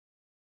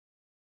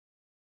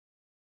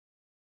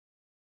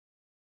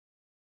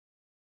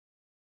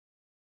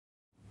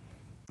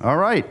All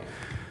right.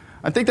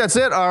 I think that's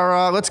it.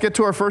 Let's get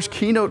to our first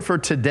keynote for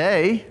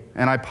today.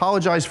 And I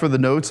apologize for the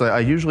notes. I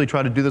usually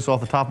try to do this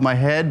off the top of my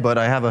head, but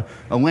I have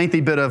a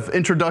lengthy bit of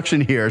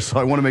introduction here, so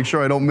I want to make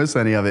sure I don't miss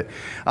any of it.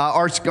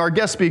 Our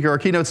guest speaker, our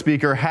keynote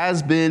speaker,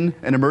 has been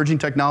an emerging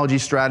technology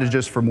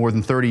strategist for more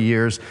than 30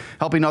 years,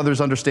 helping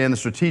others understand the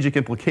strategic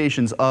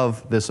implications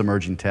of this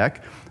emerging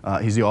tech.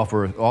 He's the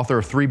author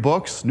of 3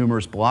 books,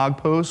 numerous blog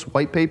posts,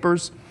 white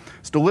papers.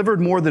 He's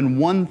delivered more than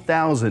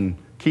 1,000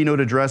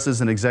 keynote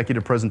addresses and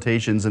executive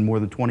presentations in more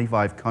than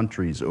 25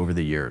 countries over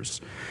the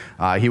years.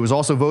 He was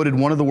also voted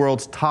one of the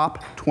world's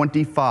top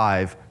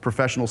 25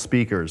 professional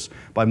speakers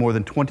by more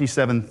than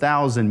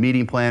 27,000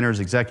 meeting planners,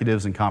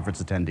 executives, and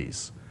conference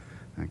attendees.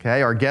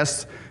 Okay, our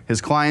guests, his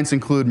clients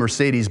include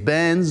Mercedes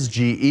Benz,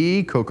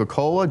 GE,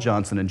 Coca-Cola,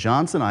 Johnson &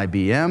 Johnson,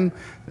 IBM,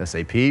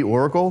 SAP,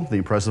 Oracle. The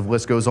impressive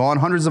list goes on.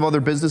 Hundreds of other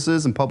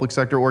businesses and public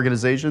sector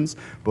organizations,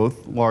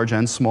 both large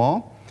and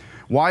small.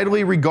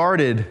 Widely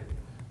regarded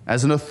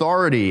as an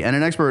authority and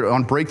an expert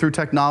on breakthrough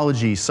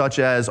technology such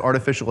as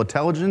artificial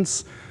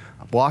intelligence,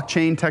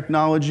 blockchain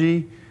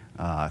technology,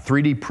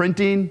 3D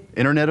printing,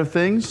 Internet of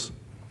Things.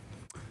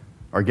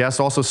 Our guest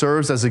also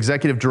serves as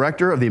executive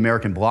director of the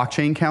American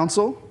Blockchain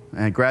Council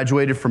and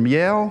graduated from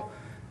Yale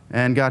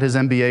and got his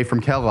MBA from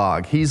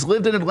Kellogg. He's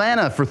lived in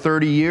Atlanta for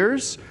 30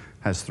 years,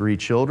 has 3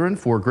 children,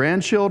 4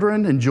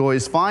 grandchildren,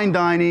 enjoys fine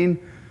dining,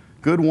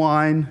 good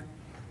wine,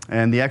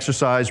 and the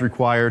exercise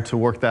required to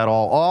work that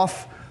all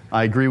off.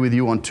 I agree with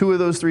you on 2 of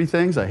those 3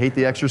 things. I hate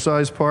the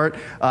exercise part.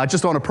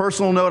 Just on a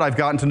personal note, I've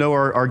gotten to know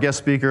our guest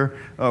speaker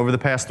over the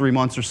past 3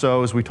 months or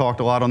so as we talked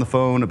a lot on the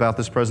phone about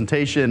this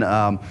presentation.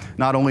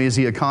 Not only is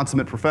he a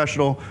consummate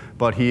professional,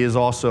 but he is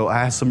also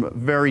has some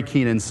very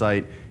keen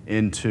insight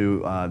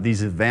into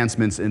these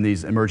advancements in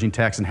these emerging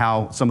techs and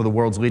how some of the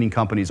world's leading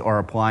companies are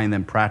applying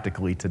them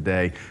practically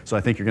today. So I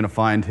think you're going to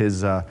find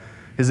his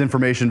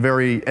information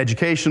very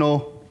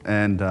educational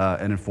and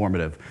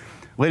informative.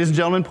 Ladies and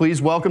gentlemen,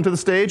 please welcome to the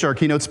stage our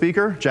keynote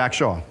speaker, Jack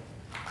Shaw.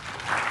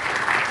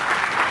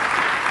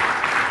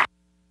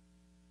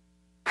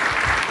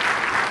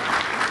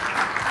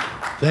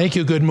 Thank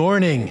you. Good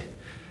morning.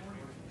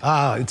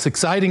 It's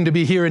exciting to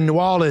be here in New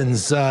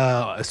Orleans,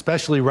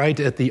 especially right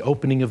at the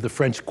opening of the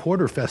French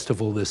Quarter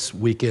Festival this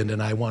weekend.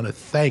 And I want to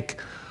thank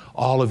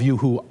all of you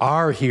who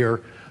are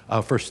here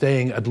for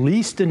staying at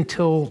least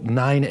until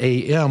 9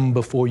 a.m.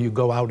 before you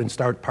go out and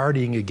start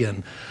partying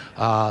again.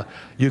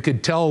 You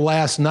could tell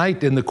last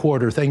night in the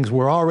quarter things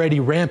were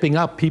already ramping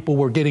up. People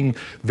were getting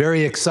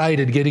very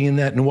excited, getting in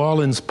that New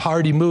Orleans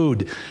party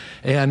mood.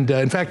 And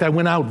in fact, I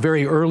went out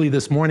very early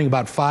this morning,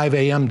 about 5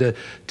 a.m. to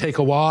take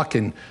a walk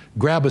and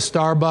grab a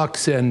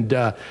Starbucks and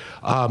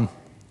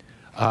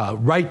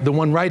the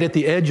one right at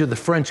the edge of the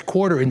French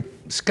Quarter. And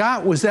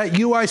Scott, was that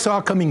you I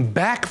saw coming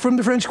back from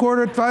the French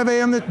Quarter at 5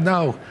 a.m.?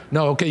 No,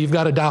 okay, you've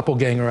got a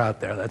doppelganger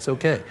out there. That's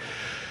okay.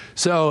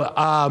 So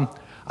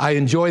I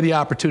enjoy the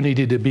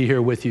opportunity to be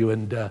here with you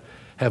and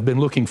have been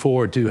looking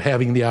forward to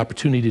having the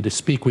opportunity to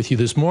speak with you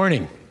this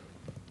morning.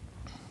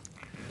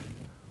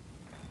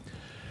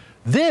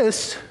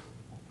 This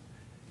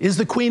is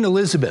the Queen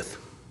Elizabeth,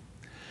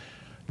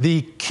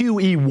 the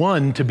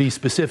QE1 to be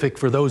specific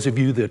for those of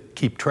you that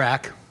keep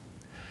track.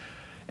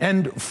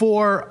 And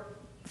for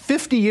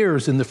 50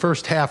 years in the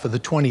first half of the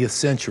 20th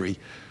century,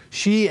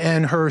 she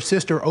and her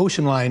sister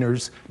ocean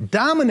liners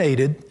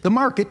dominated the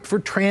market for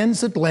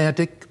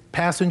transatlantic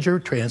passenger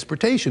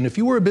transportation. If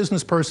you were a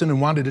business person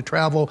and wanted to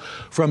travel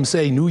from,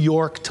 say, New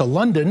York to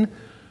London,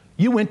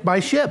 you went by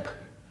ship.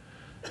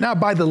 Now,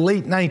 by the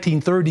late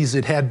 1930s,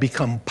 it had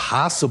become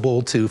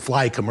possible to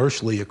fly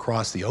commercially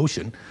across the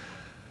ocean.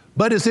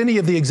 But as any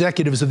of the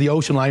executives of the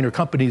ocean liner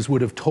companies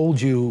would have told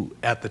you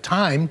at the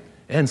time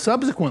and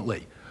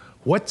subsequently,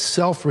 what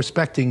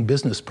self-respecting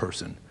business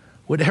person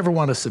would ever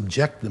want to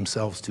subject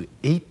themselves to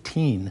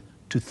 18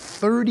 to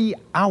 30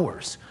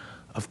 hours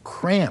of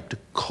cramped,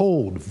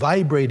 cold,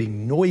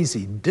 vibrating,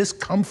 noisy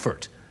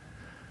discomfort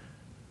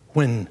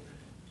when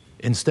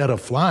instead of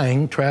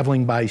flying,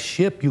 traveling by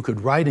ship, you could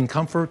ride in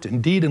comfort,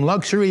 indeed in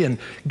luxury, and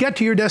get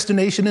to your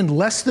destination in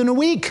less than a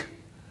week?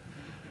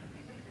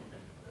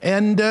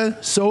 And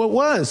so it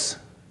was.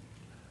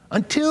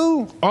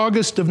 Until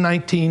August of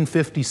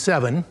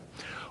 1957,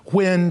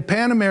 when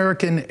Pan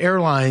American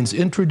Airlines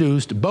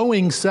introduced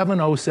Boeing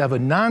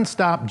 707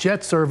 nonstop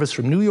jet service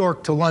from New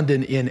York to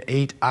London in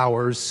 8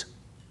 hours.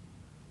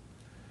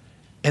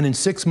 And in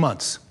 6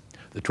 months,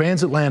 the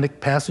transatlantic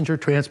passenger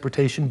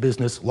transportation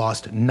business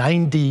lost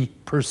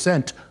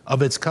 90%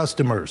 of its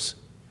customers.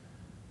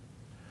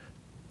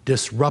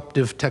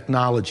 Disruptive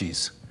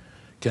technologies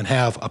can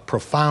have a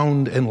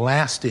profound and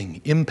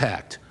lasting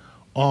impact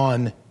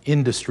on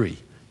industry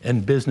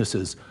and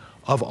businesses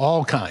of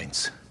all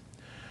kinds.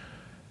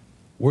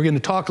 We're going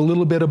to talk a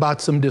little bit about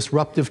some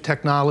disruptive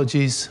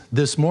technologies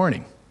this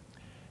morning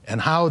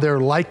and how they're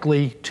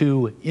likely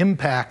to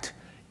impact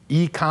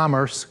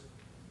e-commerce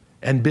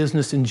and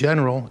business in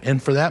general,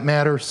 and for that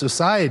matter,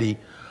 society,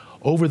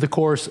 over the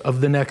course of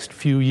the next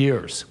few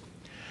years.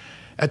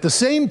 At the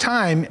same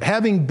time,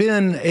 having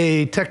been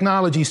a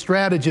technology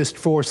strategist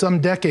for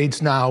some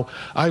decades now,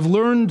 I've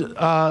learned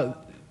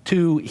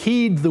to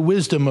heed the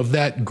wisdom of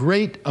that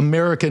great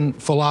American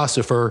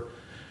philosopher,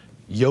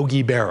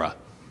 Yogi Berra,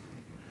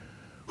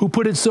 who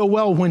put it so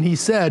well when he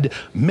said,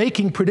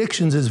 "Making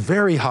predictions is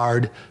very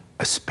hard,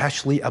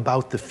 especially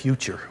about the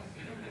future."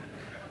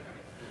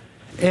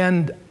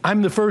 And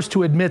I'm the first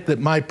to admit that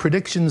my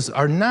predictions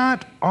are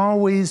not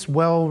always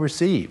well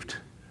received.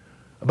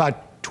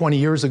 About 20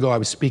 years ago, I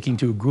was speaking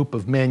to a group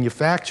of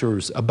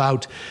manufacturers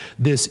about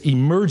this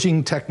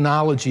emerging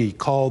technology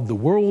called the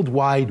World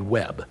Wide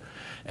Web.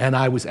 And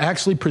I was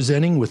actually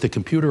presenting with a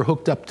computer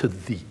hooked up to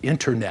the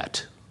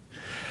internet.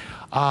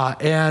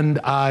 And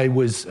I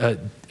was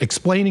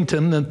explaining to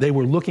them that they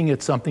were looking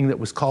at something that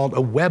was called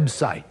a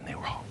website. And they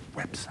were all,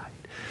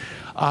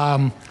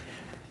 website.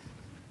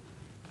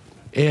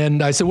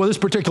 And I said, well, this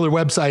particular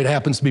website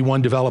happens to be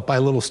one developed by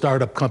a little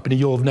startup company.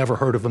 You'll have never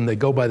heard of them. They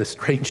go by the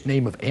strange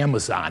name of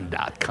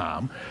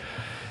Amazon.com.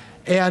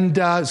 And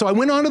so I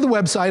went onto the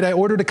website, I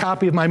ordered a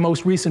copy of my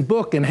most recent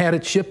book and had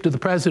it shipped to the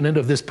president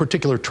of this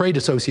particular trade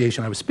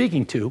association I was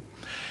speaking to.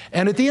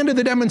 And at the end of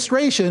the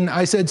demonstration,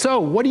 I said, so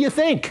what do you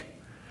think?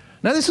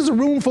 Now, this is a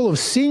room full of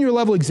senior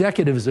level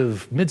executives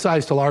of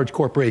mid-sized to large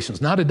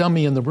corporations, not a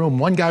dummy in the room.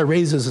 One guy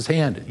raises his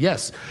hand.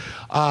 Yes.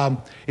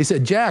 He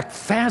said, Jack,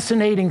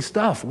 fascinating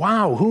stuff.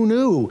 Wow, who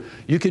knew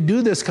you could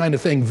do this kind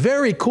of thing?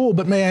 Very cool,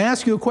 but may I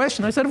ask you a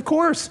question? I said, of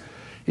course.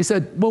 He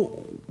said,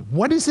 well,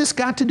 what has this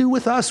got to do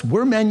with us?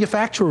 We're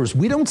manufacturers.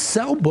 We don't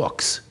sell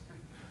books.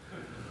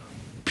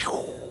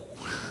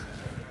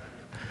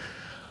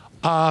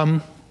 A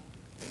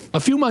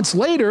few months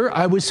later,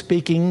 I was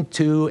speaking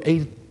to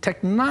a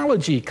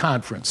technology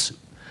conference,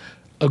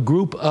 a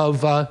group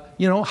of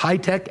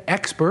high-tech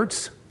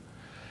experts,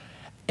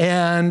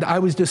 and I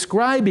was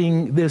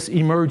describing this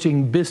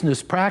emerging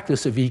business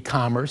practice of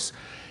e-commerce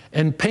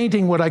and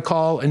painting what I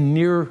call a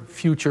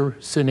near-future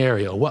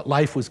scenario, what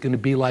life was going to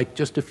be like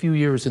just a few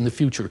years in the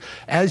future,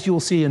 as you'll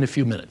see in a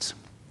few minutes.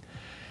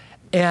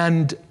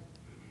 And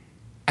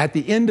at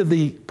the end of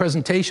the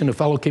presentation, a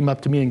fellow came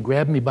up to me and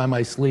grabbed me by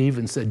my sleeve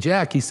and said,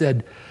 Jack, he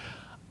said,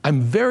 I'm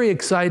very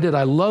excited.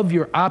 I love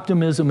your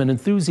optimism and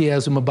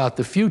enthusiasm about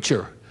the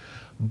future,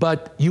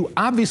 but you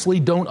obviously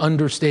don't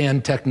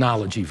understand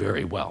technology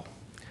very well.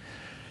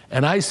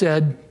 And I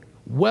said,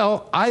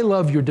 well, I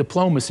love your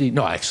diplomacy.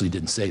 No, I actually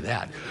didn't say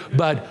that.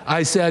 But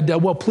I said,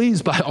 well,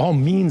 please, by all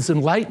means,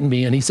 enlighten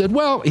me. And he said,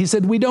 well,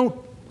 we don't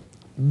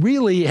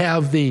really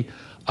have the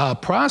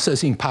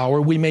processing power.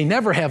 We may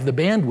never have the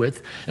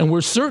bandwidth, and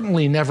we're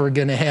certainly never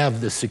going to have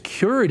the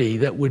security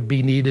that would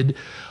be needed.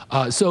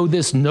 So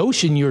this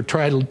notion you're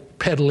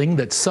peddling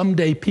that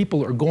someday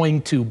people are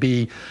going to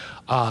be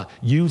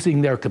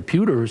using their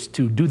computers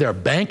to do their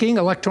banking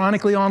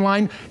electronically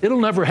online, it'll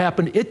never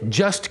happen. It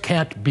just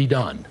can't be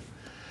done.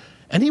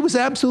 And he was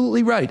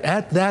absolutely right.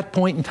 At that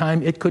point in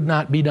time, it could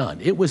not be done.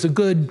 It was a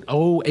good,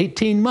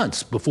 18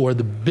 months before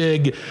the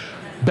big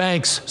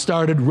banks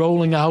started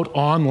rolling out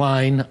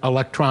online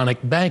electronic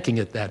banking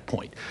at that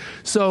point.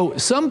 So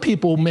some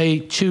people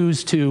may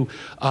choose to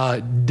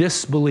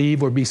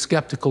disbelieve or be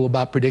skeptical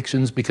about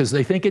predictions because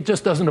they think it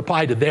just doesn't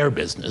apply to their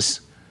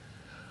business.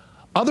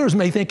 Others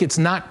may think it's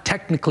not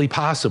technically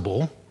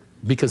possible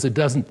because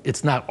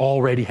it's not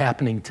already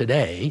happening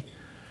today.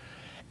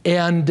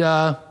 And,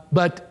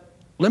 but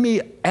let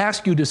me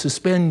ask you to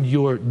suspend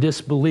your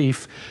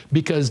disbelief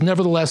because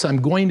nevertheless,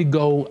 I'm going to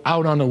go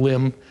out on a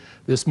limb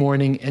this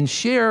morning and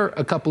share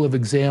a couple of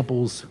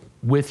examples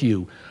with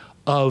you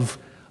of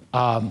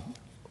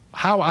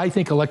how I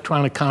think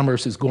electronic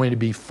commerce is going to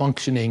be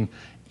functioning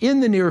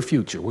in the near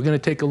future. We're going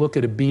to take a look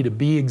at a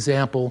B2B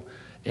example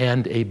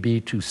and a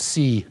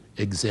B2C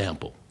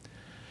example.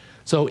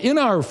 So in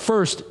our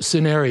first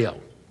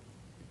scenario,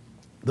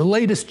 the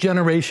latest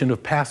generation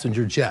of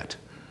passenger jet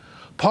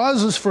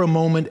pauses for a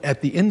moment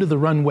at the end of the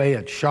runway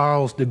at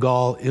Charles de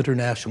Gaulle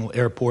International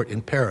Airport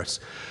in Paris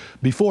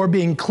before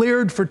being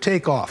cleared for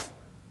takeoff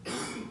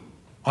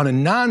on a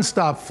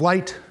nonstop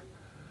flight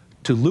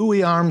to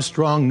Louis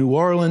Armstrong New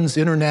Orleans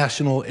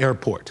International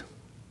Airport.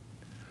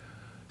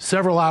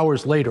 Several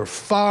hours later,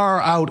 far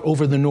out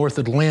over the North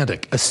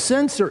Atlantic, a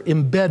sensor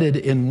embedded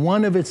in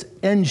one of its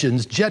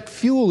engines, jet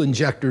fuel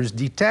injectors,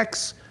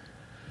 detects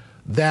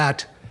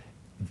that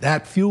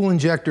fuel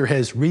injector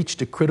has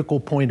reached a critical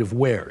point of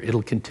wear.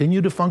 It'll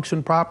continue to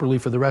function properly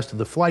for the rest of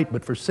the flight,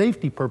 but for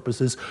safety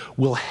purposes,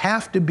 will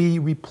have to be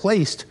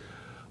replaced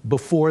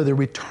before the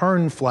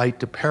return flight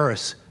to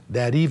Paris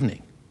that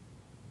evening.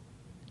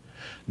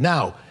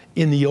 Now,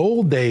 in the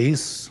old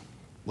days,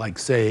 like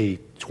say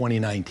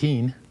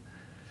 2019,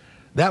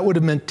 that would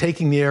have meant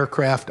taking the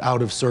aircraft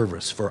out of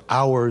service for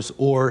hours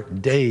or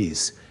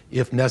days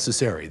if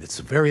necessary. That's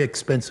a very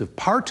expensive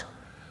part,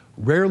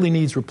 rarely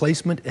needs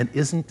replacement, and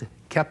isn't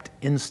kept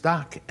in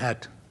stock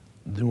at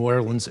the New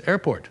Orleans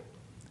airport.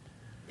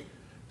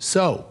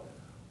 So,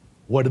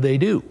 what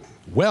do?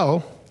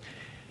 Well,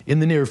 in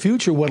the near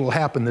future, what will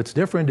happen that's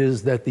different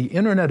is that the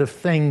Internet of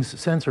Things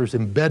sensors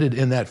embedded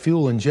in that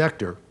fuel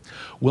injector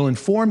will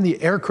inform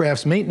the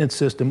aircraft's maintenance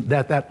system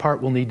that that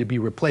part will need to be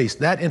replaced.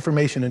 That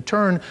information, in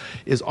turn,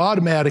 is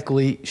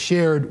automatically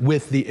shared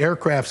with the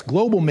aircraft's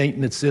global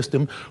maintenance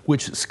system,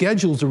 which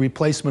schedules a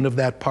replacement of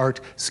that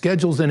part,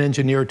 schedules an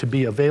engineer to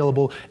be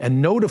available,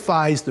 and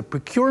notifies the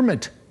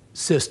procurement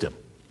system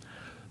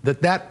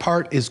that that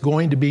part is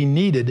going to be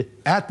needed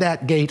at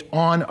that gate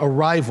on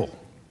arrival.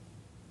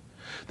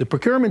 The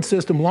procurement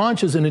system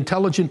launches an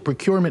intelligent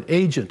procurement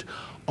agent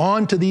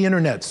onto the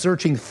internet,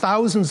 searching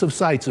thousands of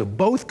sites of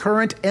both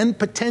current and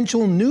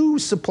potential new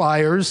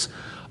suppliers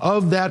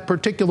of that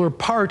particular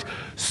part,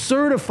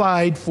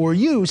 certified for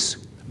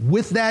use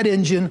with that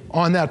engine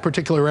on that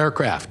particular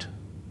aircraft.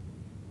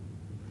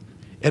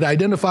 It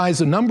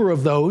identifies a number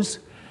of those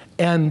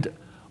and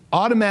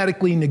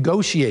automatically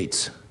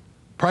negotiates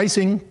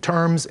pricing,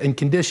 terms, and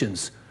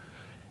conditions,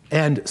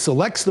 and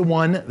selects the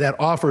one that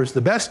offers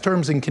the best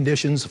terms and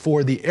conditions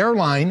for the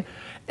airline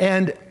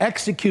and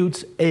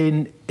executes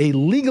a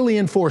legally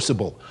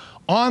enforceable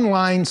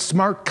online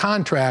smart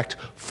contract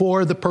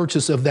for the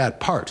purchase of that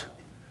part,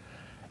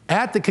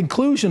 at the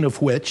conclusion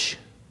of which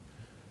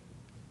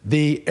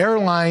the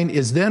airline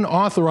is then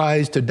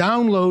authorized to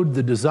download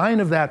the design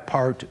of that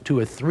part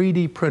to a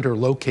 3D printer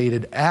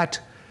located at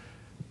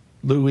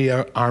Louis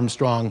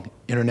Armstrong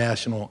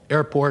International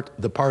Airport.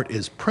 The part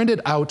is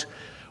printed out,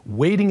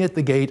 waiting at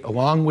the gate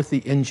along with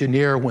the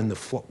engineer. When the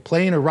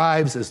plane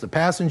arrives, as the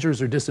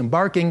passengers are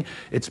disembarking,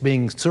 it's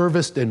being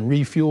serviced and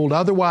refueled.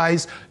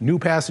 Otherwise, new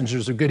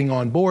passengers are getting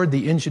on board.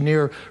 The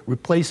engineer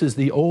replaces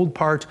the old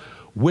part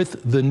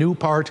with the new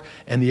part,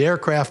 and the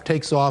aircraft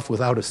takes off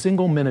without a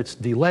single minute's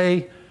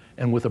delay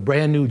and with a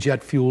brand new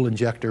jet fuel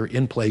injector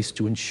in place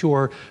to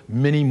ensure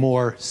many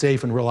more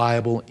safe and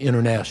reliable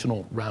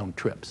international round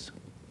trips.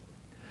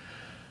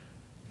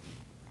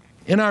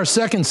 In our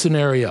second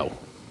scenario,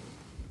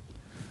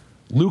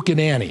 Luke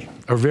and Annie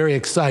are very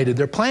excited.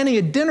 They're planning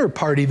a dinner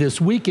party this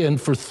weekend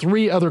for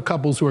 3 other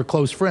couples who are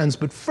close friends,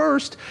 but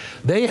first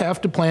they have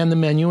to plan the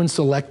menu and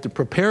select the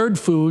prepared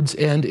foods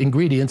and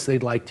ingredients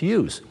they'd like to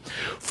use.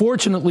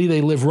 Fortunately,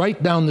 they live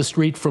right down the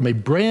street from a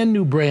brand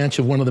new branch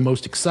of one of the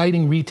most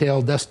exciting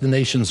retail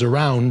destinations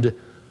around,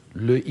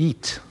 Le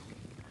Eat.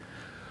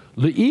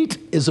 Le Eat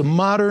is a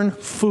modern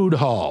food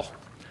hall,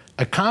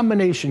 a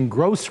combination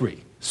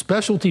grocery,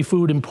 specialty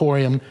food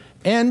emporium,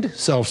 and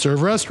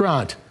self-serve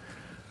restaurant.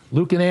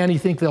 Luke and Annie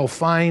think they'll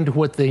find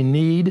what they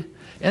need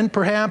and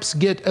perhaps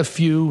get a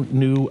few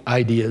new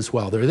ideas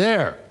while they're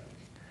there.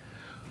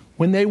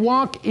 When they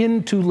walk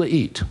into Le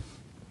Eat,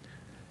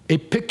 a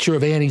picture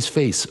of Annie's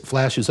face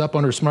flashes up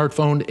on her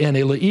smartphone, and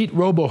a Le Eat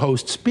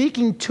robo-host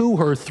speaking to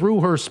her through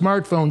her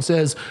smartphone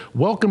says,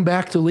 "Welcome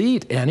back to Le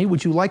Eat, Annie.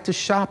 Would you like to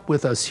shop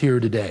with us here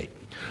today?"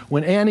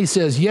 When Annie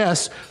says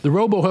yes, the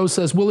robo-host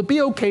says, "Will it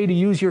be okay to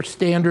use your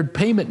standard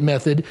payment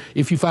method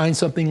if you find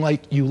something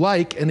like you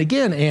like?" And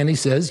again, Annie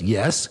says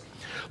yes.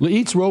 Le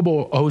Eat's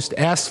robo-host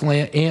asks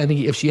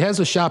Annie if she has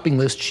a shopping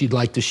list she'd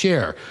like to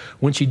share.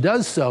 When she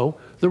does so,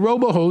 the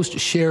robo-host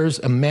shares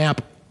a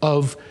map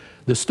of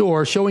the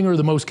store, showing her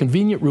the most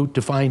convenient route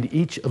to find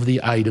each of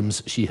the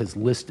items she has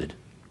listed.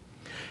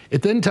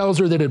 It then tells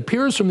her that it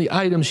appears from the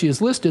items she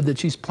has listed that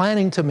she's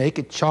planning to make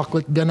a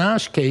chocolate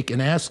ganache cake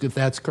and asks if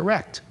that's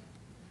correct.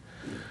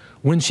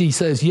 When she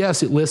says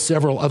yes, it lists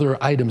several other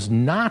items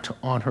not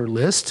on her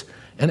list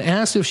and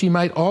asks if she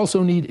might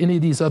also need any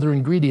of these other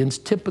ingredients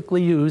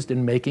typically used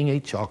in making a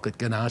chocolate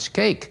ganache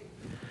cake.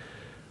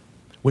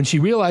 When she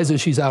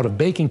realizes she's out of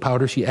baking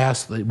powder, she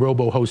asks the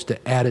robo-host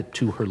to add it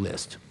to her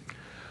list.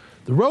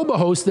 The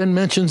robo-host then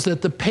mentions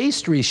that the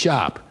pastry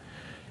shop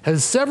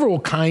has several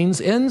kinds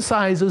and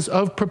sizes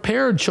of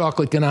prepared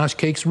chocolate ganache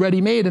cakes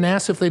ready-made and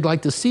asks if they'd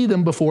like to see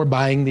them before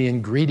buying the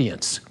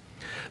ingredients.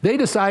 They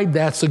decide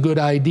that's a good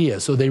idea,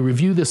 so they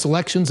review the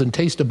selections and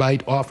taste a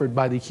bite offered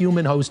by the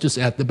human hostess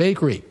at the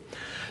bakery.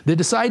 They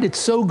decide it's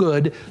so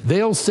good,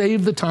 they'll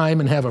save the time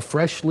and have a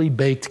freshly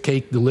baked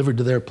cake delivered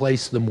to their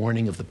place the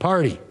morning of the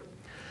party.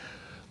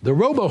 The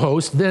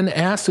robo-host then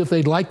asks if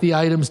they'd like the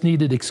items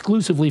needed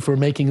exclusively for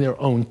making their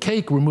own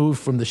cake removed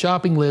from the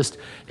shopping list,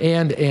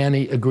 and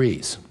Annie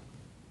agrees.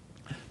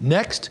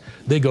 Next,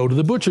 they go to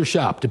the butcher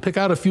shop to pick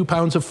out a few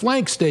pounds of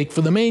flank steak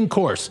for the main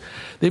course.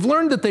 They've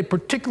learned that they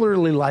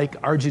particularly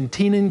like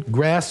Argentinian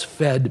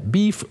grass-fed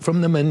beef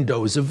from the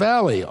Mendoza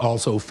Valley,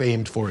 also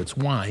famed for its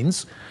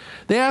wines.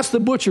 They ask the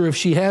butcher if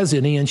she has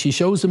any, and she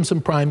shows them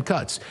some prime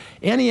cuts.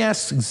 Annie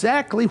asks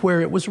exactly where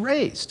it was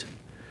raised.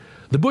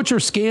 The butcher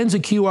scans a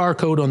QR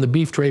code on the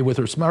beef tray with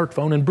her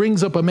smartphone and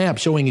brings up a map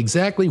showing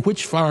exactly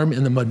which farm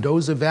in the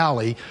Mendoza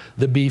Valley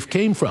the beef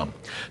came from.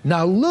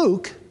 Now,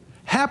 Luke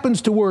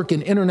happens to work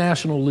in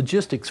international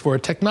logistics for a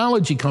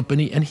technology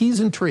company, and he's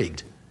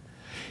intrigued.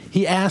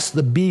 He asks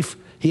the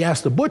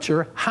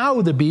butcher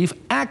how the beef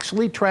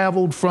actually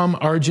traveled from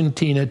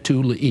Argentina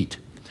to Le Eat.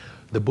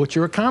 The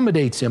butcher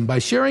accommodates him by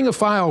sharing a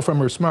file from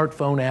her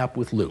smartphone app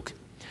with Luke.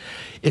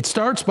 It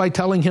starts by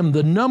telling him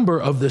the number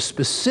of the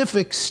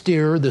specific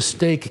steer the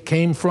steak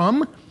came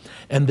from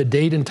and the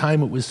date and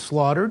time it was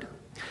slaughtered.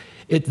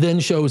 It then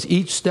shows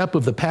each step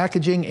of the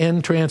packaging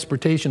and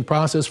transportation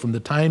process from the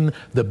time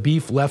the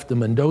beef left the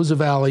Mendoza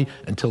Valley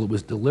until it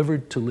was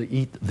delivered to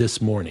Leite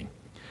this morning.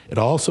 It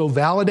also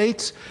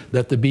validates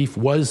that the beef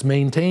was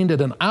maintained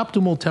at an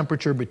optimal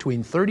temperature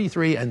between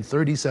 33 and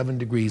 37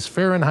 degrees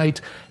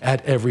Fahrenheit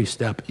at every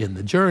step in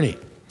the journey.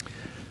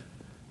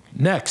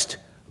 Next,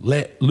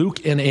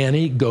 Luke and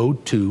Annie go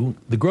to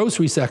the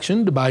grocery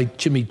section to buy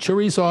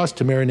chimichurri sauce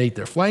to marinate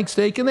their flank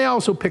steak, and they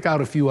also pick out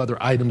a few other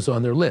items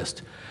on their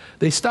list.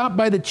 They stop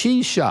by the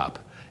cheese shop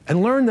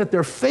and learn that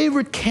their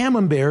favorite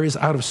camembert is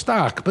out of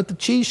stock, but the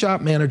cheese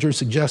shop manager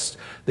suggests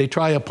they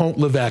try a Pont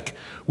l'Evêque,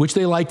 which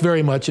they like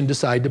very much and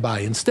decide to buy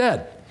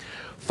instead.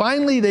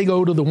 Finally, they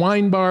go to the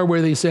wine bar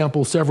where they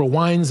sample several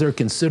wines they're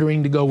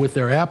considering to go with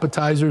their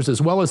appetizers,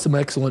 as well as some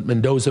excellent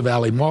Mendoza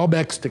Valley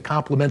Malbecs to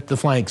complement the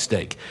flank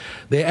steak.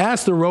 They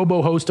ask the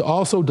robo-host to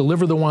also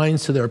deliver the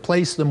wines to their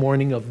place the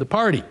morning of the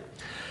party.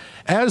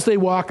 As they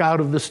walk out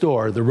of the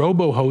store, the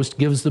robo-host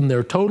gives them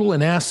their total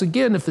and asks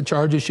again if the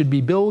charges should be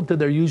billed to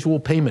their usual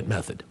payment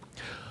method.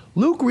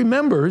 Luke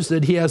remembers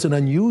that he has an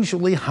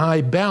unusually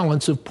high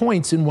balance of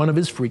points in one of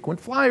his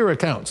frequent flyer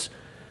accounts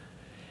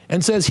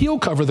and says he'll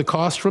cover the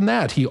cost from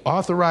that. He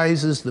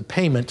authorizes the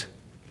payment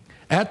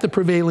at the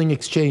prevailing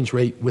exchange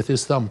rate with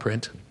his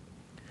thumbprint.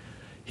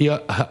 No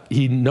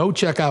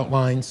checkout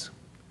lines,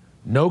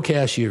 no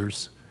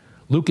cashiers.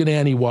 Luke and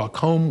Annie walk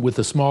home with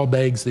the small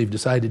bags they've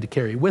decided to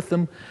carry with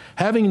them,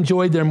 having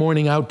enjoyed their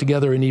morning out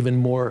together and even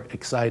more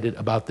excited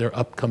about their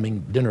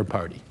upcoming dinner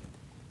party.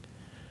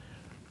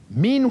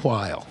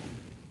 Meanwhile,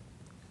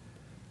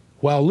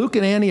 while Luke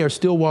and Annie are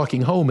still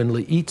walking home in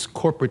Leite's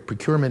corporate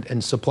procurement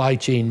and supply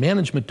chain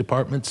management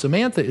department,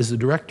 Samantha is the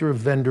director of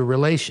vendor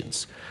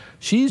relations.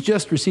 She's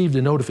just received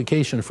a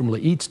notification from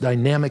Leite's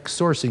dynamic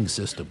sourcing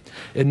system.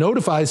 It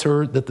notifies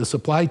her that the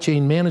supply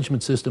chain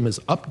management system has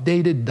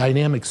updated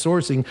dynamic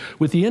sourcing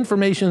with the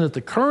information that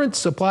the current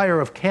supplier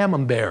of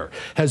camembert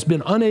has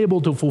been unable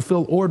to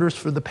fulfill orders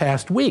for the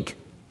past week.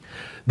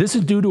 This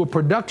is due to a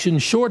production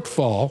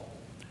shortfall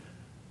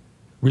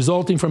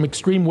resulting from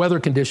extreme weather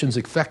conditions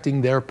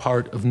affecting their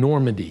part of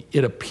Normandy.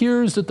 It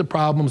appears that the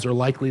problems are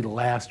likely to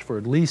last for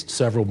at least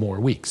several more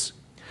weeks.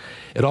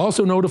 It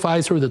also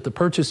notifies her that the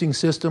purchasing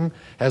system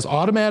has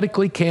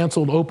automatically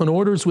canceled open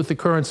orders with the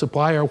current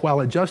supplier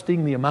while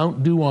adjusting the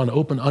amount due on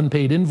open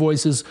unpaid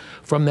invoices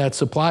from that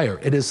supplier.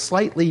 It has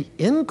slightly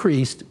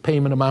increased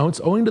payment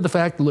amounts owing to the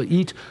fact that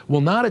Leite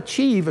will not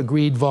achieve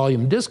agreed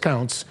volume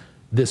discounts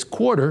this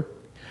quarter.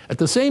 At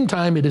the same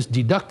time, it has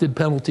deducted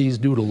penalties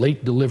due to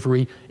late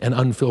delivery and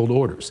unfilled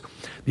orders.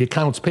 The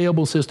accounts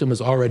payable system has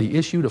already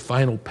issued a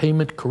final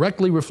payment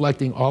correctly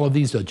reflecting all of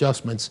these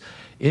adjustments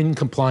in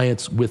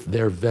compliance with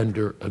their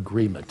vendor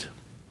agreement.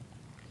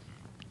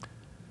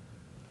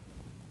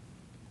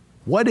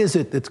 What is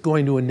it that's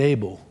going to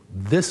enable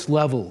this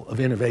level of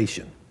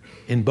innovation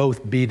in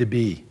both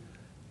B2B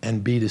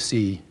and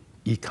B2C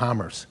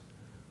e-commerce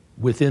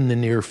within the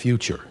near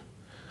future?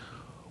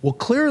 Well,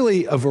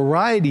 clearly a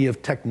variety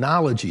of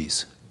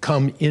technologies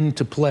come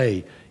into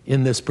play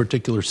in this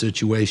particular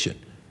situation.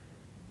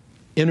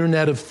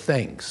 Internet of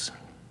Things,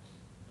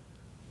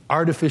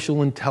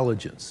 artificial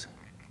intelligence,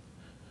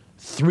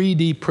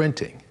 3D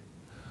printing.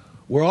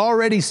 We're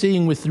already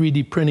seeing with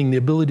 3D printing the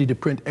ability to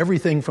print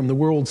everything from the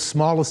world's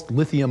smallest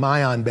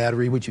lithium-ion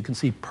battery, which you can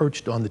see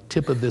perched on the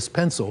tip of this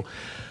pencil,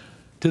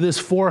 to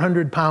this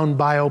 400-pound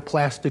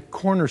bioplastic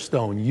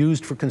cornerstone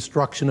used for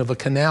construction of a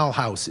canal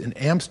house in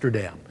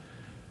Amsterdam.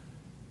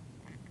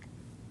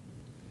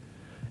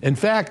 In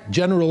fact,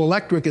 General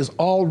Electric is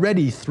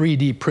already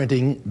 3D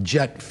printing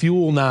jet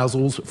fuel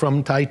nozzles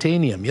from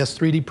titanium. Yes,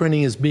 3D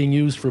printing is being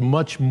used for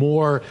much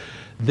more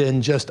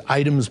than just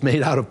items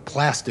made out of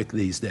plastic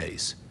these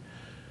days.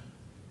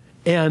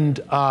 And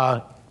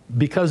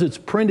because it's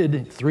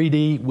printed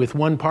 3D with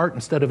one part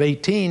instead of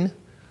 18,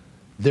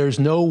 there's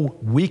no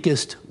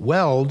weakest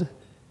weld,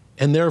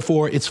 and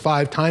therefore it's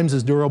 5 times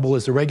as durable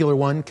as the regular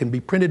one, can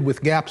be printed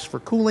with gaps for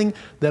cooling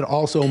that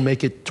also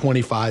make it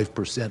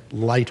 25%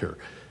 lighter.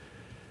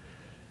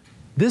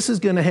 This is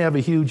going to have a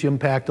huge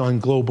impact on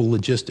global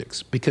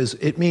logistics because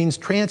it means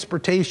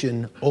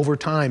transportation over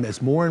time,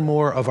 as more and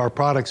more of our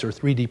products are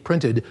 3D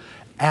printed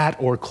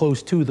at or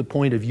close to the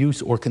point of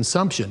use or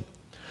consumption,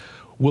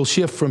 will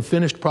shift from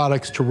finished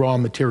products to raw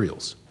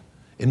materials.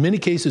 In many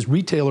cases,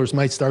 retailers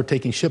might start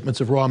taking shipments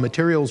of raw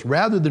materials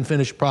rather than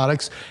finished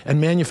products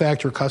and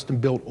manufacture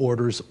custom-built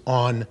orders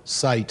on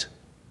site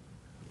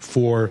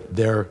for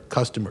their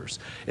customers.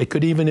 It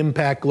could even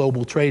impact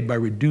global trade by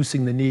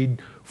reducing the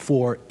need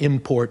for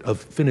import of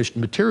finished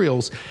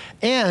materials.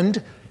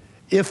 And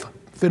if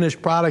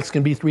finished products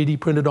can be 3D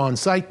printed on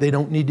site, they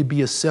don't need to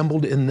be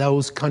assembled in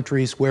those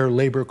countries where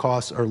labor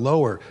costs are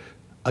lower.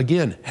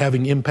 Again,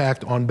 having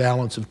impact on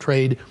balance of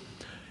trade.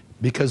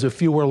 Because of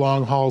fewer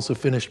long hauls of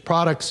finished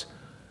products,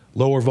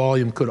 lower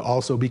volume could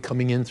also be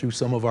coming in through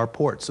some of our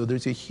ports. So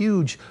there's a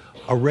huge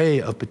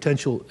array of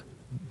potential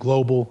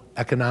global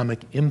economic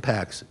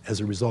impacts as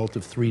a result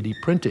of 3D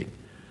printing.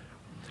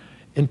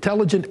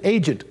 Intelligent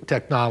agent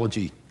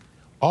technology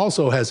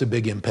also has a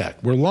big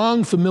impact. We're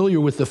long familiar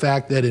with the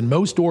fact that in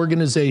most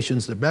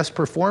organizations, the best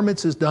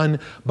performance is done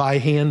by a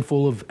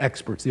handful of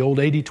experts, the old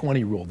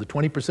 80-20 rule. The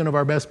 20% of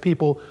our best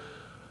people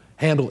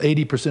handle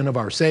 80% of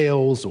our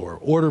sales or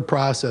order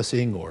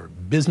processing or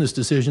business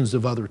decisions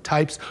of other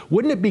types.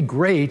 Wouldn't it be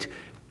great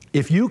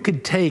if you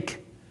could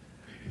take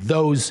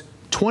those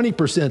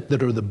 20%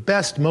 that are the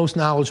best, most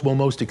knowledgeable,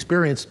 most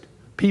experienced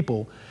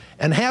people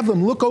and have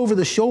them look over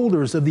the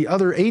shoulders of the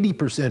other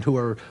 80% who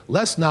are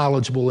less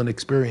knowledgeable and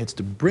experienced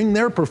to bring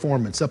their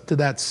performance up to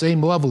that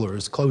same level or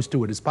as close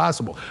to it as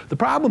possible. The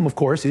problem, of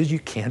course, is you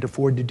can't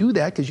afford to do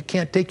that because you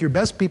can't take your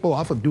best people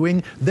off of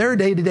doing their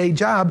day-to-day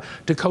job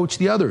to coach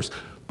the others.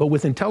 But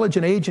with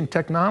intelligent agent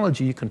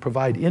technology, you can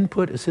provide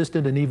input,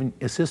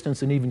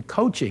 assistance, and even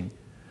coaching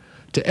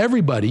to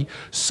everybody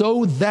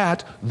so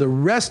that the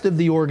rest of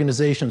the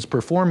organization's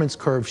performance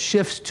curve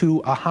shifts to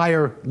a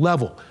higher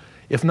level,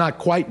 if not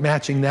quite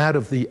matching that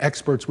of the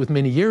experts with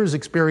many years'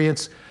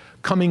 experience,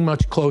 coming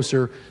much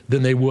closer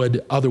than they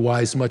would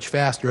otherwise much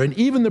faster. And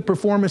even the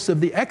performance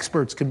of the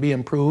experts can be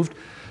improved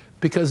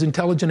because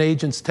intelligent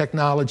agents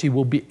technology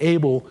will be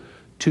able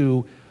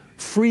to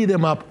free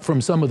them up from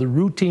some of the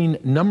routine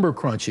number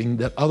crunching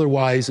that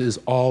otherwise is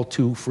all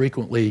too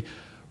frequently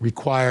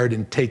required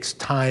and takes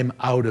time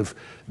out of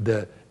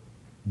the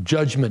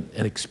judgment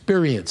and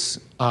experience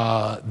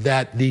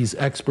that these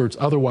experts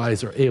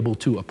otherwise are able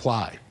to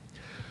apply.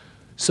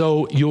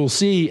 So you'll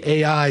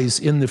see AIs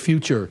in the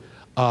future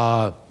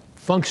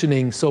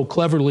functioning so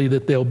cleverly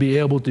that they'll be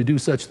able to do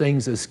such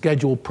things as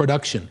schedule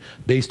production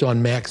based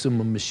on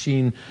maximum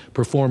machine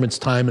performance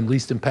time and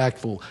least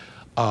impactful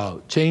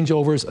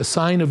changeovers,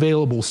 assign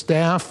available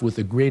staff with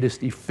the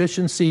greatest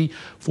efficiency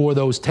for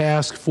those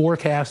tasks,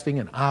 forecasting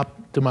and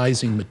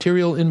optimizing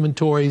material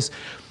inventories,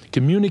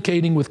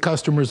 communicating with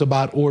customers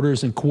about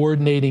orders and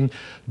coordinating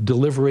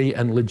delivery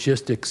and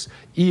logistics,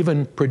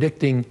 even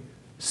predicting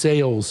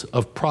sales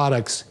of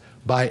products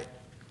by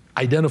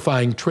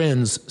identifying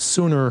trends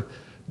sooner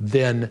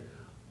than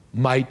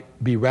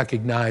might be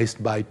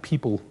recognized by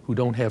people who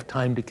don't have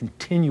time to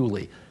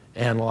continually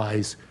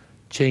analyze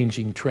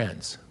changing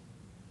trends.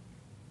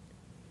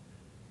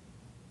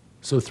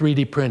 So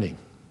 3D printing,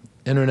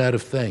 Internet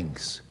of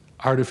Things,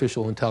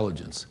 artificial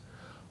intelligence,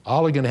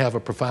 all are going to have a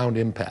profound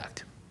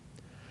impact.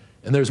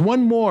 And there's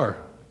one more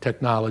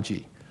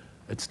technology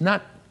that's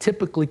not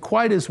typically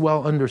quite as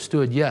well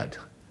understood yet,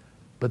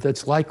 but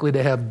that's likely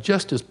to have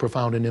just as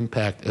profound an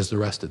impact as the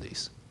rest of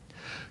these.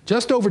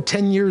 Just over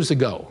 10 years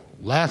ago,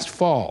 last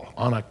fall,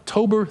 on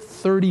October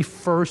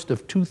 31st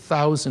of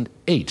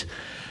 2008,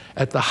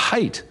 at the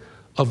height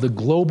of the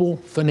global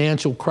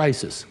financial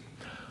crisis,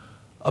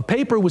 a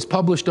paper was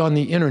published on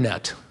the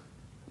internet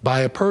by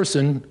a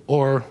person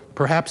or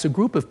perhaps a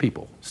group of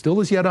people, still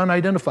as yet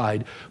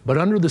unidentified, but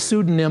under the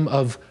pseudonym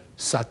of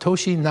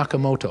Satoshi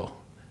Nakamoto.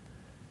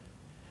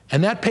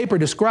 And that paper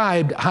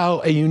described how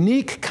a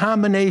unique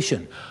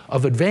combination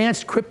of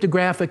advanced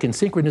cryptographic and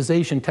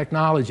synchronization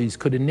technologies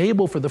could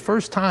enable for the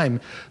first time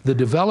the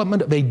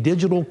development of a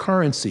digital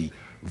currency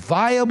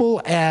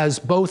viable as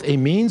both a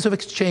means of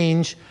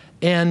exchange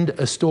and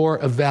a store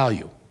of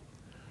value.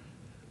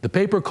 The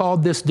paper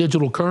called this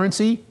digital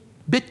currency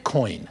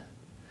Bitcoin.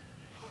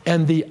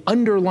 And the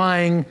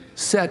underlying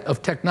set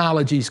of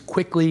technologies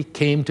quickly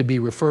came to be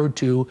referred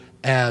to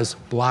as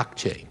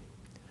blockchain.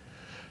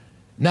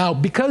 Now,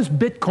 because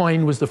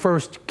Bitcoin was the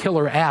first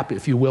killer app,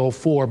 if you will,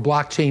 for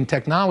blockchain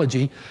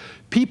technology,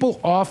 people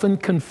often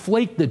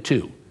conflate the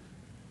two,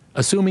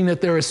 assuming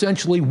that they're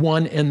essentially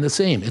one and the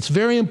same. It's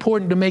very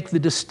important to make the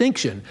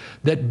distinction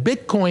that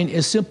Bitcoin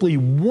is simply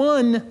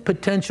one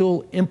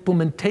potential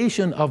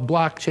implementation of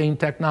blockchain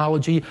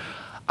technology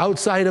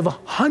outside of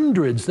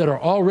hundreds that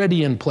are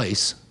already in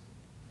place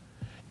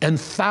and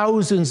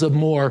thousands of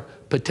more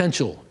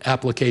potential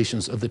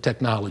applications of the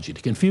technology.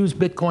 To confuse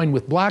Bitcoin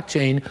with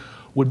blockchain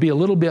would be a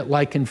little bit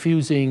like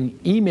confusing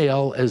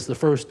email as the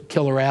first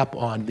killer app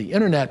on the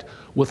internet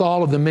with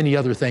all of the many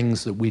other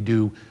things that we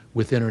do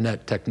with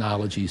internet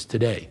technologies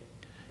today,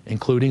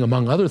 including,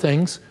 among other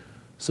things,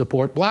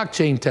 support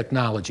blockchain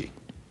technology.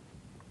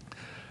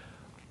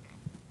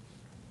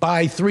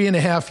 By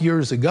 3.5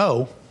 years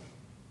ago,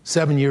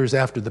 7 years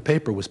after the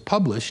paper was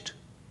published,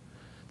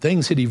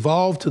 things had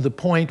evolved to the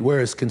point where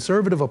as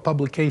conservative a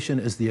publication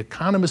as The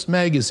Economist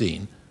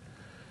magazine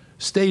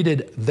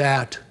stated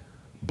that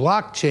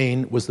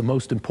blockchain was the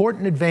most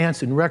important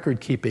advance in record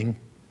keeping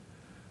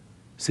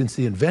since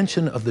the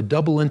invention of the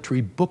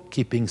double-entry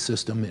bookkeeping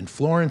system in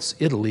Florence,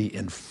 Italy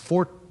in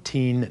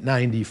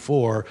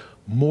 1494,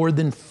 more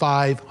than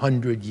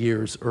 500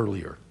 years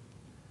earlier.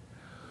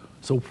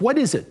 So what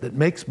is it that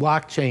makes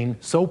blockchain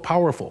so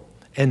powerful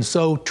and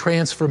so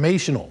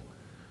transformational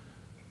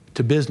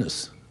to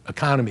business,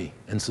 economy,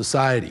 and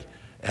society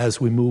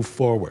as we move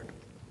forward?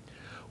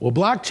 Well,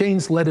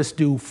 blockchains let us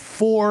do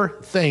 4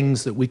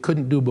 things that we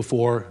couldn't do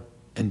before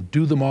and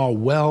do them all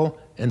well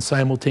and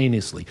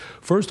simultaneously.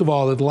 First of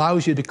all, it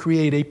allows you to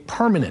create a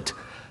permanent,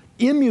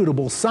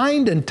 immutable,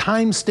 signed and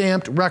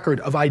time-stamped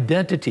record of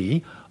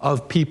identity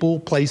of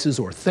people, places,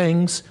 or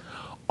things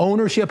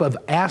ownership of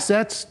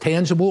assets,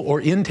 tangible or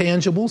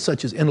intangible,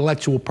 such as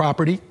intellectual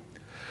property,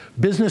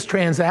 business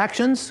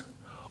transactions,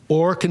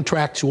 or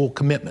contractual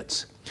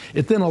commitments.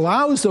 It then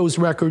allows those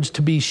records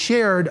to be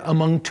shared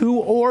among 2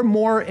 or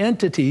more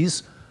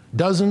entities,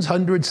 dozens,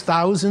 hundreds,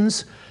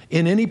 thousands,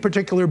 in any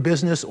particular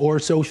business or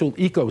social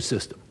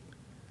ecosystem.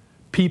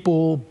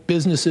 People,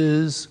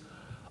 businesses,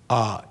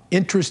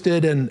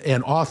 interested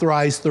and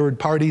authorized third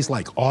parties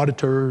like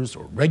auditors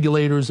or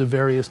regulators of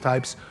various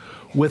types,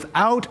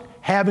 without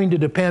having to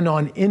depend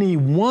on any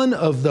one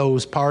of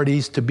those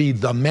parties to be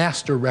the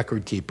master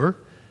record keeper,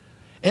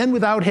 and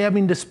without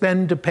having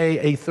to pay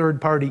a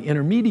third-party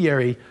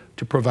intermediary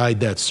to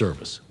provide that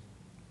service.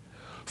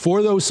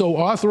 For those so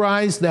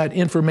authorized, that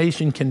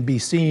information can be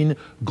seen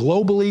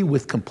globally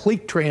with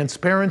complete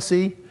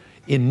transparency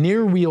in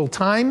near real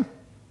time.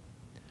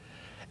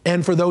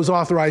 And for those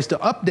authorized to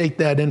update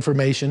that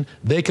information,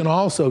 they can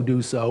also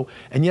do so.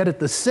 And yet at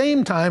the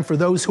same time, for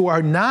those who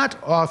are not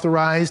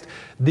authorized,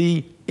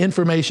 the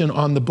information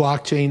on the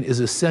blockchain is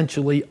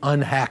essentially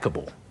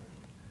unhackable.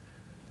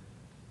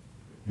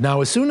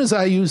 Now, as soon as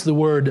I use the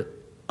word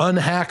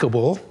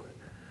unhackable,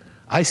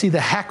 I see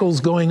the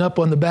hackles going up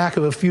on the back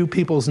of a few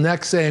people's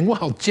necks saying,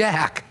 well,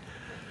 Jack,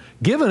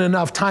 given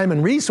enough time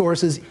and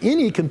resources,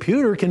 any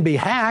computer can be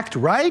hacked,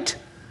 right?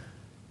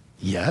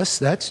 Yes,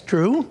 that's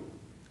true.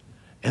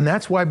 And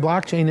that's why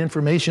blockchain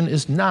information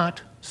is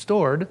not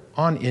stored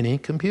on any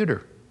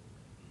computer.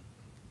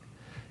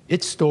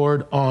 It's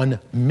stored on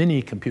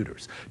mini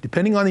computers.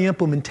 Depending on the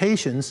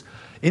implementations,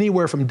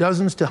 anywhere from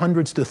dozens to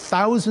hundreds to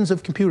thousands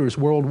of computers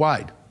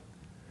worldwide,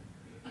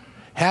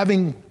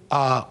 having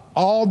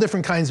all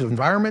different kinds of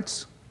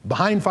environments,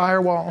 behind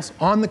firewalls,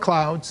 on the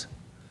clouds.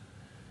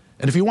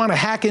 And if you want to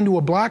hack into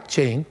a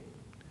blockchain,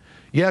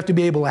 you have to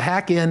be able to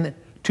hack in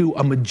to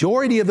a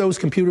majority of those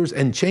computers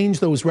and change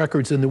those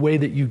records in the way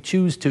that you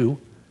choose to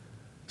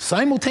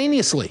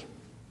simultaneously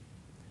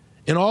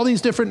in all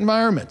these different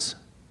environments.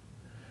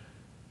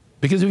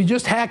 Because if you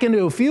just hack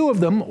into a few of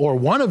them or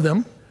one of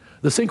them,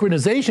 the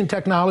synchronization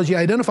technology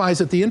identifies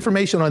that the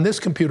information on this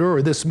computer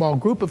or this small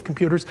group of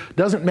computers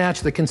doesn't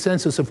match the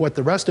consensus of what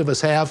the rest of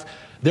us have.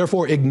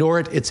 Therefore, ignore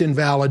it. It's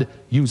invalid.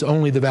 Use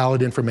only the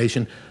valid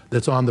information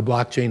that's on the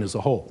blockchain as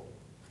a whole.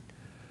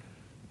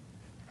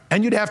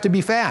 And you'd have to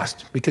be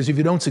fast, because if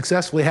you don't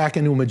successfully hack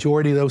into a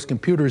majority of those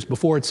computers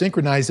before it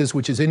synchronizes,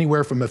 which is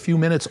anywhere from a few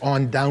minutes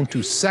on down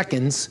to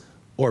seconds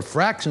or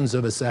fractions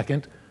of a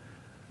second,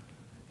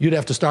 you'd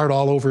have to start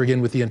all over again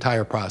with the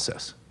entire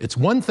process. It's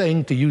one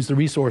thing to use the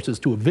resources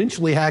to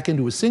eventually hack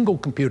into a single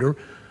computer,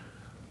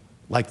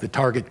 like the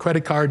Target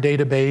credit card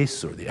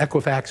database or the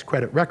Equifax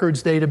credit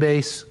records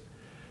database.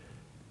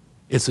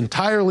 It's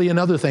entirely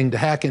another thing to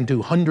hack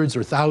into hundreds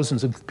or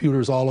thousands of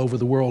computers all over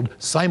the world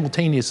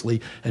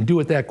simultaneously and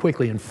do it that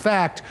quickly. In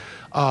fact,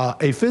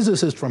 a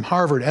physicist from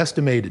Harvard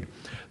estimated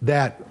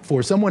that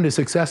for someone to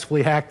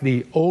successfully hack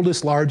the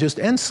oldest, largest,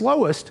 and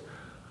slowest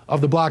of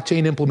the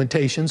blockchain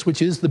implementations,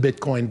 which is the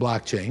Bitcoin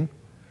blockchain,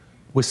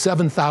 with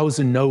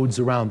 7,000 nodes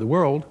around the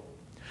world,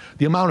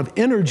 the amount of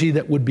energy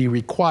that would be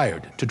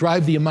required to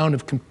drive the amount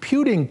of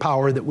computing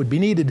power that would be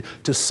needed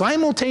to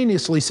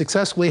simultaneously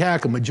successfully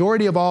hack a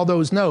majority of all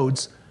those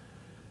nodes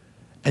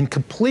and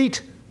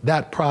complete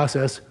that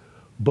process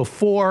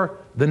before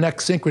the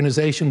next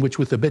synchronization, which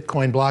with the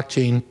Bitcoin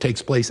blockchain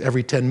takes place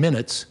every 10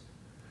 minutes,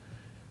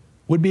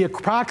 would be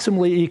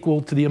approximately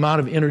equal to the amount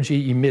of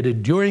energy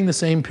emitted during the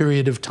same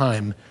period of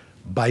time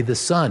by the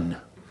sun.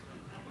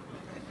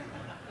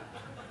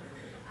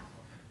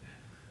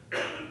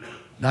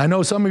 Now, I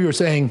know some of you are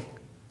saying,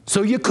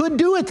 so you could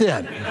do it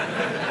then.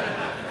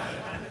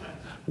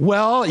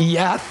 Well,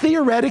 yeah,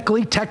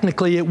 theoretically,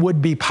 technically, it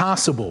would be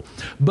possible.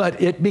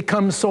 But it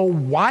becomes so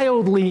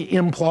wildly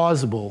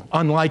implausible,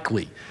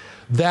 unlikely,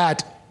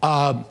 that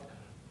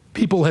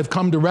people have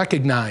come to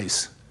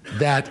recognize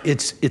that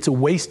it's a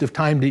waste of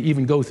time to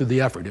even go through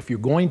the effort. If you're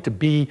going to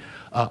be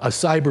a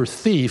cyber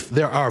thief,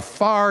 there are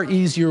far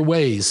easier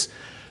ways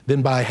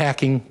than by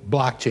hacking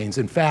blockchains.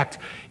 In fact,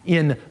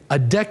 in a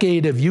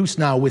decade of use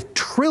now, with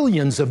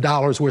trillions of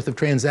dollars worth of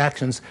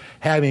transactions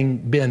having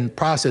been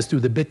processed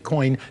through the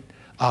Bitcoin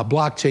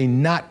blockchain,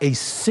 not a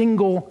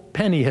single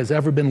penny has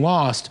ever been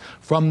lost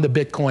from the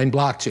Bitcoin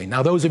blockchain.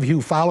 Now, those of you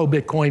who follow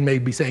Bitcoin may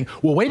be saying,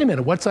 well, wait a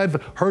minute, what's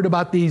I've heard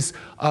about these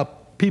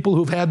people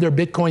who've had their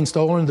Bitcoin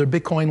stolen, their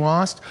Bitcoin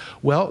lost?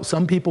 Well,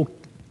 some people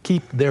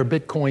keep their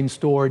Bitcoin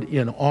stored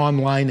in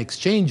online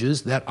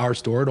exchanges that are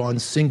stored on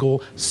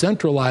single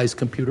centralized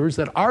computers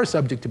that are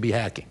subject to be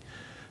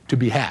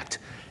hacked.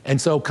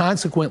 And so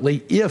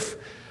consequently, if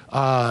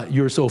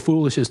you're so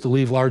foolish as to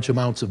leave large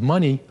amounts of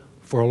money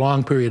for a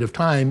long period of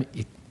time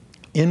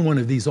in one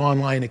of these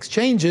online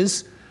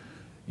exchanges,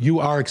 you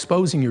are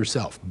exposing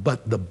yourself.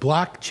 But the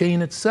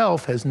blockchain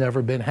itself has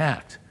never been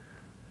hacked.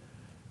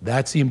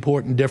 That's the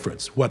important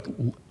difference. What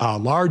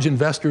large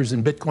investors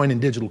in Bitcoin and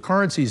digital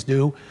currencies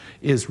do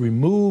is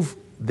remove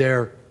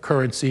their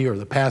currency or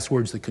the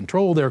passwords that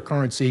control their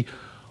currency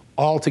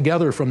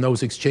altogether from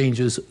those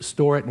exchanges,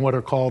 store it in what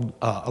are called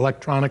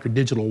electronic or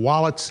digital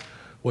wallets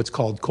what's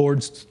called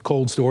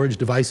cold storage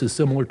devices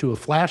similar to a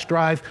flash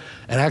drive,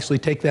 and actually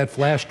take that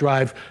flash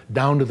drive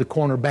down to the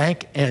corner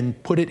bank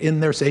and put it in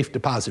their safe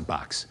deposit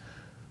box.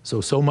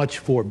 So much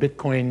for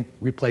Bitcoin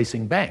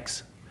replacing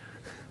banks.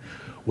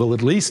 We'll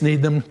at least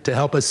need them to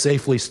help us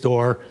safely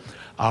store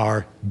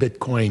our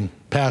Bitcoin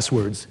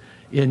passwords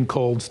in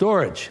cold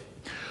storage.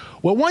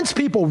 Well, once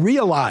people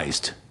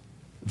realized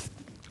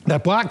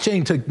that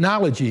blockchain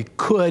technology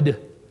could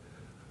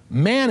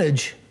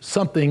manage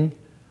something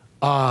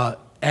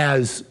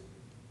as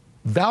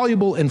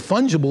valuable and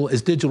fungible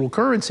as digital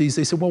currencies,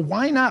 they said, well,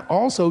 why not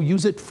also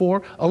use it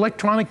for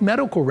electronic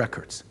medical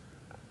records,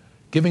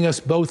 giving us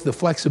both the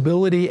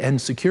flexibility and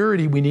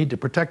security we need to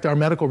protect our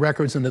medical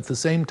records and at the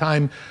same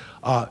time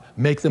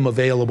make them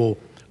available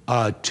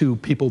to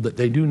people that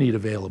they do need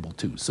available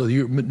to. So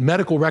your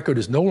medical record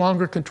is no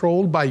longer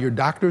controlled by your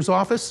doctor's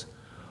office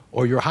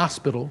or your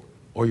hospital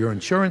or your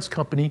insurance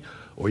company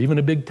or even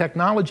a big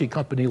technology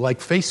company like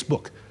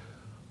Facebook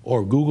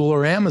or Google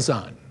or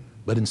Amazon,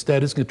 but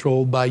instead is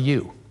controlled by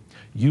you.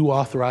 You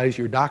authorize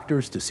your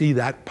doctors to see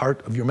that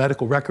part of your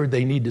medical record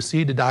they need to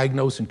see to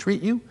diagnose and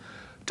treat you,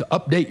 to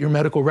update your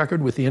medical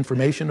record with the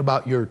information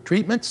about your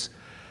treatments,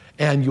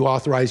 and you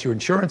authorize your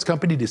insurance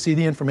company to see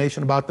the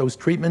information about those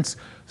treatments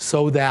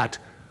so that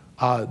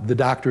the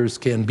doctors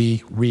can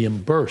be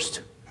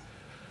reimbursed.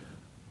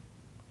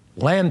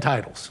 Land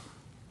titles.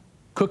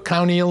 Cook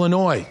County,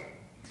 Illinois,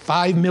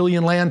 5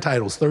 million land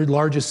titles, third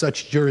largest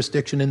such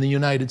jurisdiction in the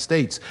United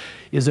States,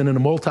 is in a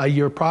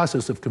multi-year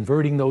process of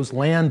converting those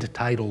land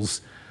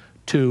titles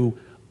to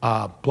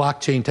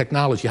blockchain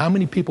technology. How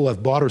many people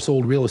have bought or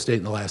sold real estate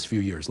in the last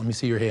few years? Let me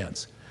see your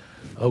hands.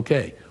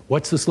 Okay,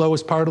 what's the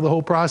slowest part of the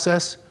whole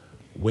process?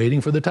 Waiting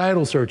for the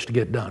title search to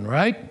get done,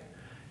 right?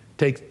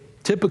 Takes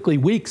typically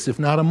weeks, if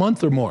not a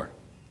month or more.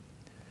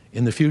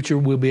 In the future,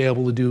 we'll be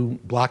able to do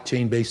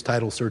blockchain-based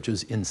title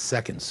searches in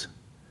seconds,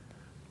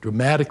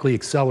 dramatically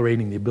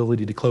accelerating the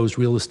ability to close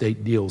real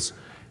estate deals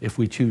if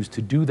we choose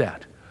to do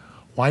that.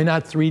 Why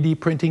not 3D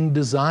printing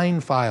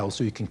design files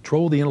so you can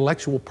control the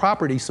intellectual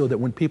property so that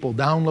when people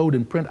download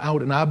and print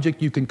out an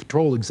object, you can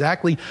control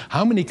exactly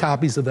how many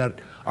copies of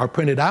that are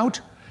printed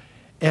out,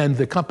 and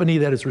the company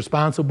that is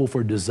responsible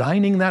for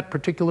designing that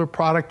particular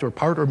product or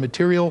part or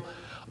material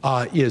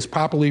is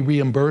properly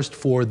reimbursed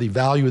for the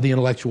value of the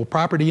intellectual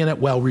property in it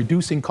while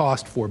reducing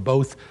cost for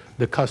both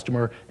the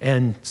customer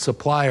and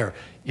supplier,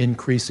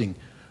 increasing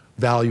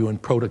value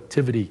and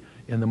productivity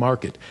in the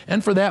market.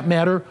 And for that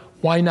matter,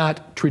 why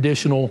not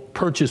traditional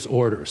purchase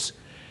orders?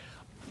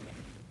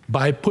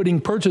 By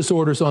putting purchase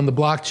orders on the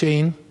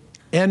blockchain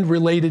and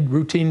related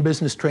routine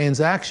business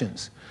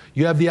transactions,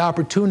 you have the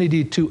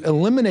opportunity to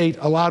eliminate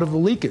a lot of the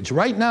leakage.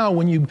 Right now,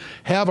 when you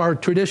have our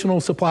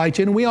traditional supply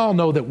chain, we all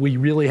know that we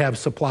really have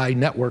supply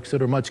networks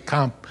that are much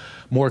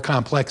more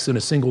complex than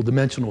a single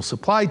dimensional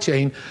supply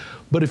chain.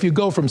 But if you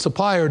go from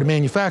supplier to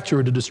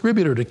manufacturer to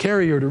distributor to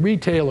carrier to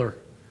retailer,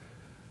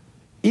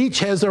 each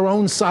has their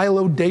own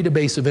siloed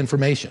database of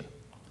information.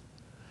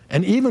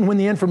 And even when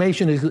the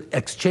information is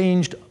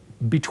exchanged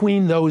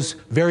between those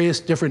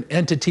various different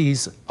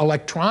entities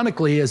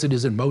electronically, as it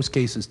is in most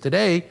cases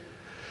today,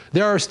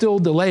 there are still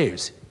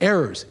delays,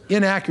 errors,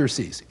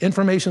 inaccuracies,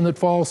 information that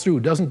falls through,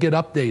 doesn't get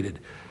updated,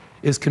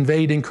 is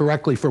conveyed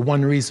incorrectly for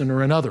one reason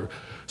or another.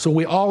 So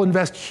we all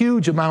invest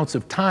huge amounts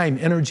of time,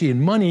 energy,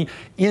 and money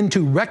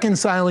into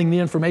reconciling the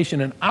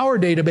information in our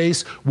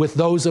database with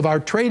those of our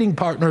trading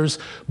partners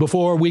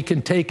before we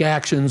can take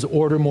actions,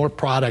 order more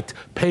product,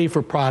 pay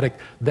for product,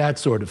 that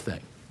sort of thing.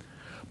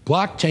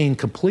 Blockchain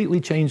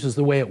completely changes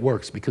the way it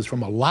works because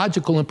from a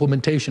logical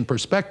implementation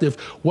perspective,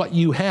 what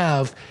you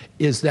have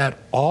is that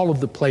all of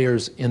the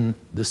players in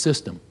the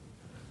system,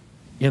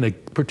 in a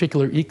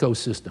particular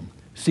ecosystem,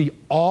 see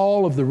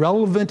all of the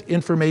relevant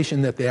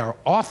information that they are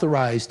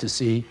authorized to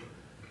see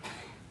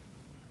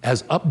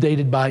as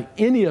updated by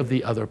any of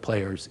the other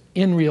players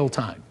in real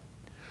time.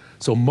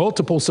 So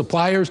multiple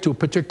suppliers to a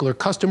particular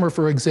customer,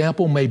 for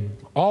example, may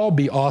all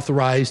be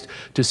authorized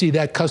to see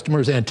that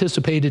customer's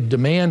anticipated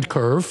demand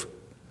curve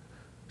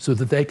so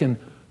that they can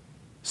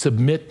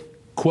submit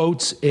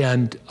quotes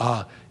and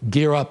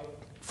gear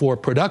up for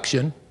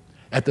production.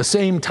 At the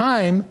same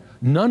time,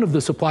 none of the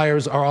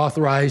suppliers are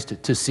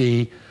authorized to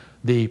see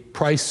the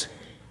price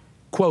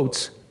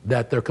quotes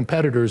that their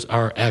competitors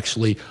are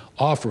actually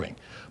offering.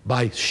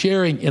 By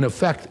sharing, in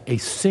effect, a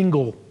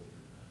single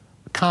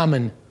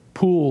common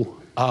pool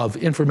of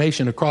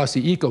information across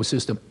the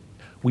ecosystem,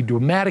 we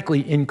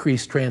dramatically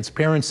increase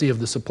transparency of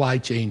the supply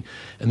chain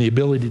and the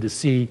ability to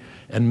see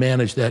and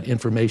manage that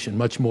information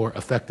much more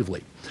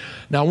effectively.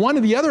 Now, one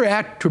of the other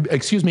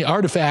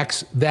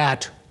artifacts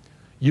that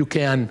you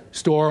can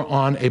store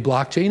on a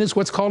blockchain is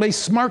what's called a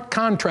smart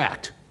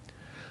contract.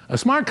 A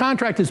smart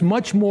contract is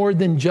much more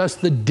than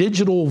just the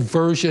digital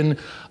version,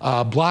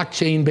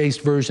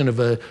 blockchain-based version of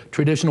a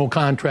traditional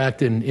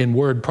contract in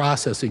word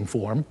processing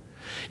form.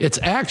 It's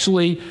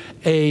actually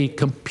a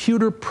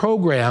computer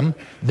program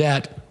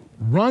that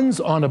runs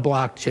on a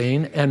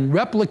blockchain and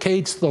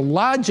replicates the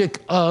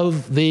logic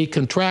of the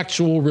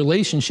contractual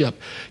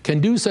relationship, can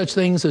do such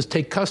things as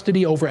take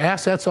custody over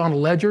assets on a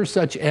ledger,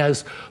 such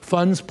as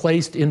funds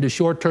placed into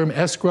short-term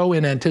escrow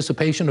in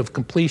anticipation of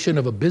completion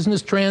of a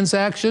business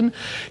transaction,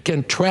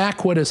 can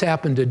track what has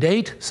happened to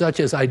date, such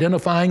as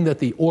identifying that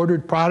the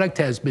ordered product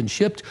has been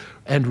shipped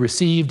and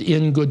received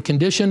in good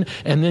condition,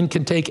 and then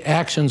can take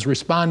actions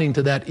responding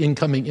to that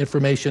incoming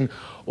information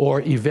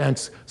or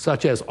events,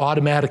 such as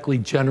automatically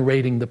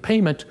generating the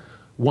payment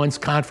once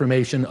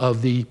confirmation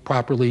of the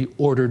properly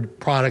ordered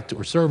product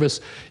or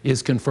service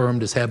is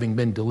confirmed as having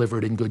been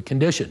delivered in good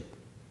condition.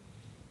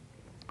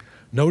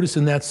 Notice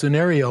in that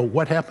scenario,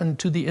 what happened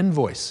to the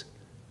invoice?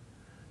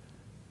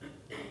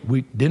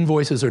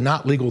 Invoices are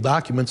not legal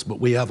documents, but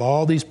we have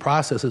all these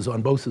processes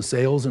on both the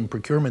sales and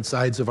procurement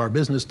sides of our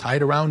business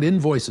tied around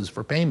invoices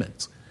for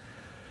payments.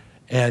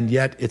 And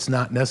yet it's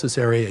not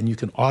necessary, and you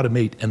can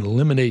automate and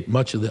eliminate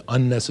much of the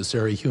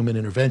unnecessary human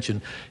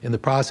intervention in the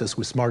process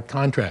with smart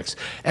contracts.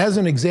 As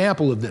an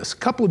example of this, a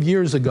couple of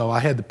years ago,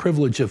 I had the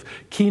privilege of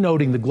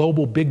keynoting the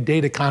Global Big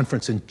Data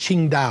Conference in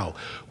Qingdao,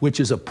 which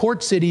is a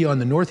port city on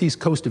the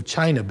northeast coast of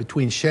China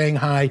between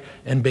Shanghai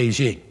and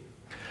Beijing.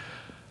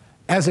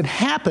 As it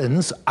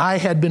happens, I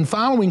had been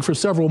following for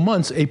several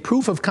months a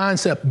proof of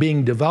concept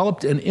being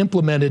developed and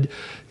implemented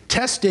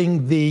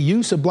testing the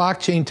use of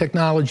blockchain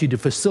technology to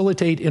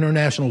facilitate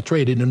international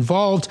trade. It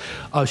involved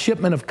a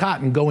shipment of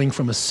cotton going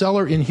from a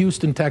seller in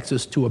Houston,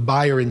 Texas to a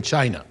buyer in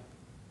China.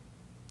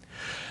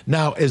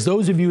 Now, as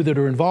those of you that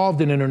are involved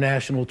in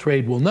international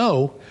trade will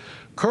know,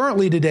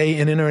 currently today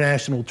in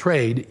international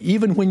trade,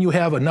 even when you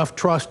have enough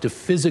trust to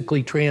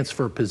physically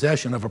transfer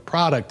possession of a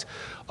product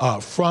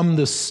from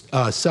the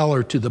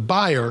seller to the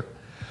buyer,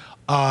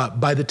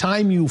 by the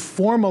time you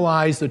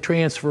formalize the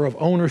transfer of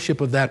ownership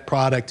of that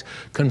product,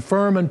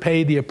 confirm and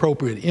pay the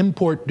appropriate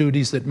import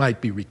duties that might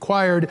be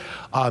required,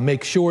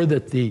 make sure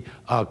that the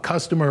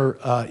customer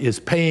is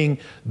paying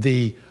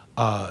the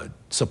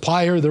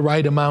supplier the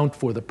right amount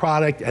for the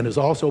product and is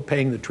also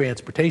paying the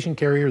transportation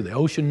carrier, the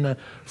ocean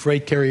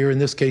freight carrier in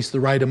this case, the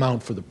right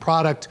amount for the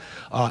product,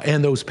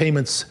 and those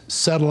payments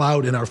settle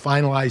out and are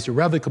finalized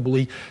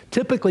irrevocably,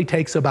 typically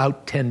takes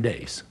about 10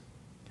 days.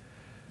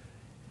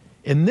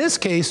 In this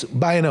case,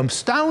 by an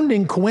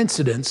astounding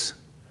coincidence,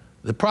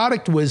 the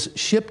product was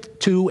shipped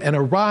to and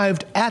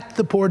arrived at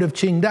the port of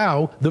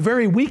Qingdao the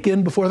very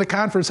weekend before the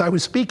conference I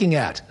was speaking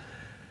at.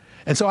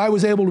 And so I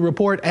was able to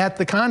report at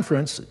the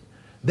conference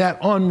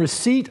that on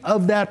receipt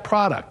of that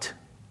product,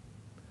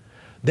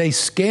 they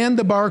scanned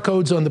the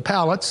barcodes on the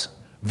pallets,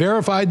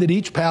 verified that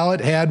each pallet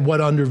had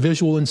what under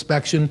visual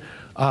inspection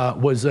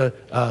was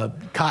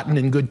cotton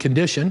in good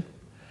condition.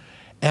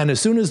 And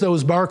as soon as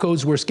those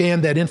barcodes were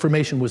scanned, that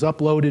information was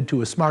uploaded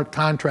to a smart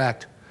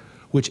contract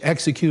which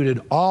executed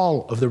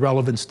all of the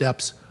relevant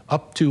steps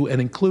up to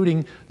and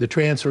including the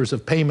transfers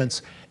of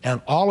payments.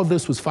 And all of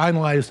this was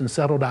finalized and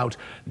settled out,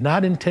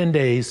 not in 10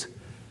 days,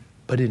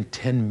 but in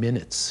 10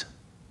 minutes.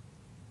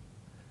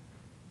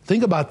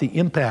 Think about the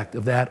impact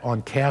of that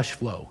on cash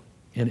flow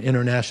in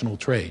international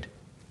trade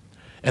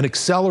and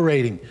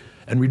accelerating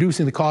and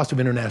reducing the cost of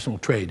international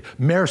trade.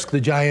 Maersk,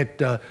 the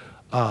giant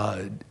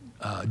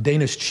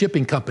Danish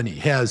shipping company,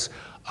 has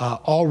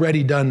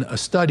already done a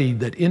study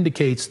that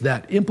indicates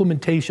that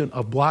implementation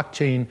of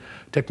blockchain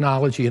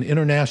technology in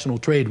international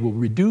trade will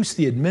reduce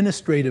the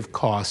administrative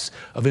costs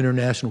of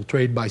international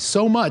trade by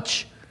so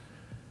much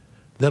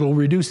that it will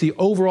reduce the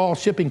overall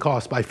shipping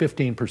cost by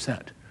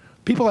 15%.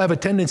 People have a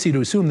tendency to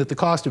assume that the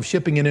cost of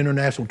shipping in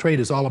international trade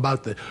is all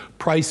about the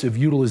price of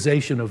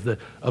utilization of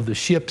the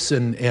ships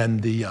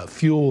and the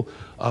fuel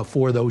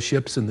for those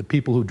ships and the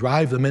people who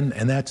drive them,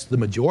 and that's the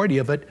majority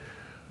of it.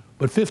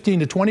 But 15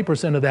 to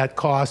 20% of that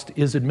cost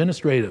is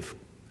administrative,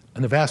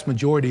 and the vast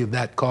majority of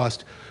that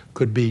cost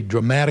could be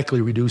dramatically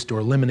reduced or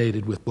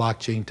eliminated with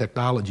blockchain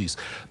technologies.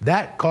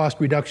 That cost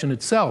reduction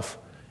itself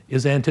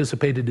is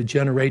anticipated to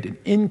generate an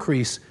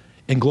increase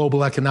in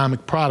global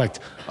economic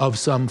product of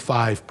some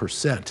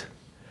 5%.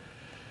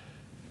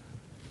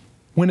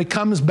 When it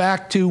comes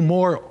back to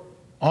more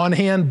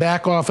on-hand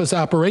back office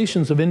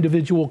operations of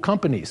individual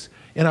companies,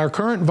 in our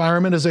current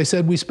environment, as I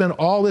said, we spend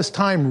all this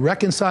time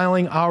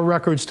reconciling our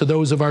records to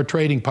those of our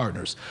trading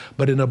partners.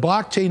 But in a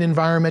blockchain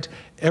environment,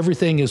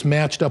 everything is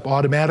matched up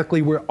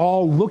automatically. We're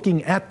all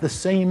looking at the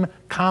same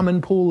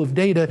common pool of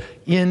data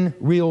in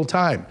real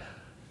time.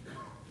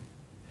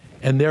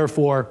 And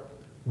therefore,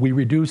 we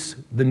reduce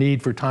the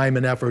need for time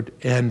and effort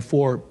and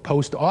for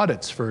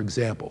post-audits, for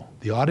example.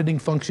 The auditing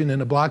function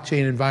in a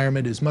blockchain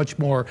environment is much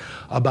more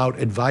about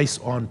advice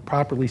on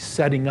properly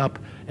setting up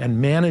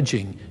and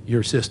managing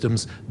your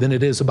systems than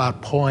it is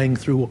about pawing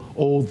through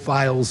old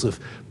files of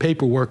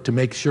paperwork to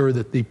make sure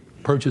that the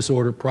purchase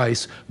order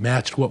price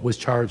matched what was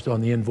charged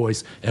on the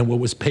invoice and what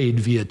was paid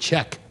via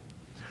check.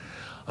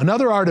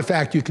 Another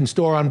artifact you can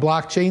store on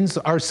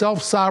blockchains are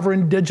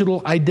self-sovereign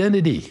digital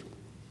identity,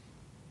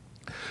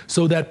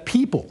 so that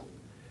people,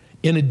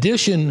 in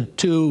addition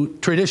to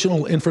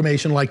traditional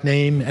information like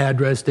name,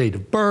 address, date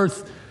of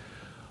birth,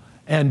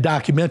 And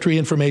documentary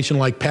information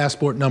like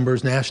passport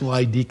numbers, national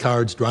ID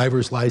cards,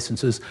 driver's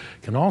licenses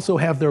can also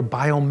have their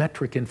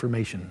biometric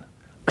information,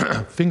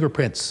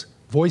 fingerprints,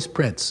 voice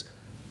prints,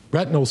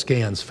 retinal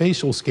scans,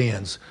 facial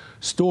scans,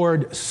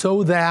 stored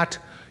so that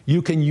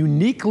you can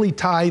uniquely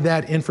tie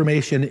that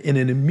information in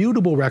an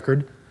immutable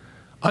record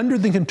under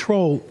the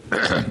control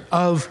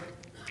of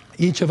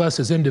each of us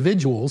as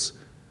individuals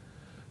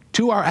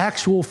to our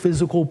actual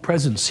physical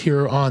presence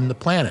here on the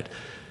planet.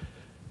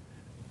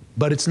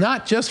 But it's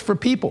not just for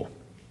people,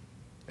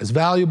 as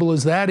valuable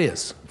as that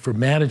is for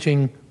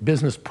managing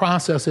business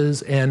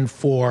processes and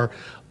for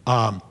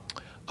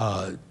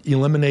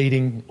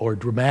eliminating or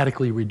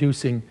dramatically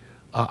reducing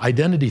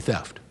identity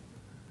theft.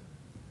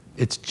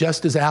 It's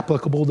just as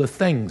applicable to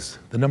things.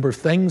 The number of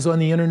things on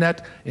the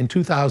internet in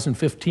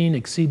 2015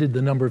 exceeded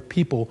the number of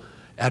people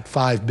at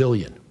 5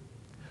 billion.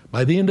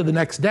 By the end of the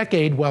next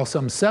decade, while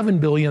some 7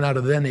 billion out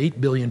of the then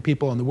 8 billion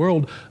people in the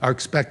world are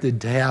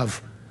expected to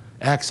have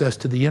access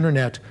to the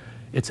internet,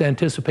 it's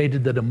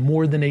anticipated that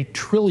more than 1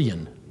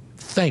 trillion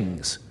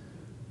things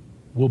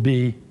will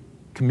be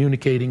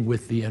communicating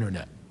with the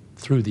internet,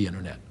 through the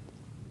internet.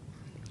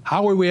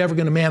 How are we ever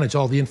going to manage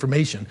all the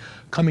information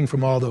coming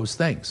from all those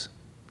things?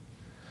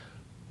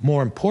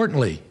 More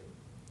importantly,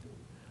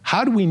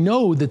 how do we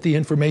know that the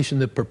information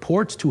that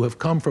purports to have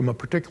come from a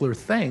particular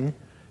thing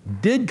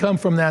did come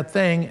from that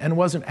thing and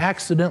wasn't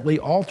accidentally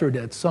altered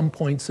at some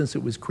point since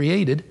it was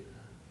created,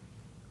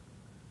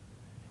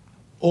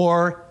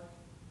 or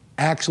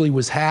actually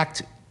was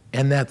hacked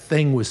and that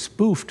thing was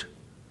spoofed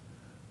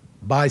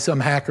by some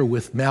hacker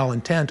with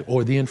malintent,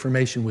 or the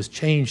information was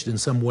changed in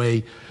some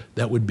way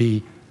that would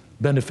be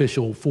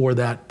beneficial for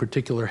that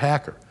particular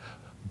hacker?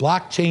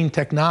 Blockchain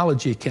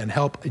technology can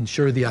help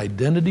ensure the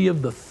identity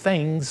of the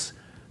things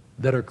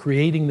that are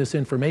creating this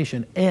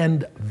information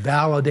and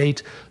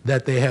validate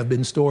that they have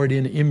been stored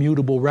in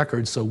immutable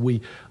records, so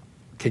we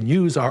can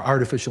use our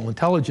artificial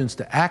intelligence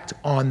to act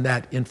on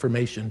that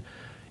information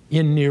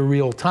in near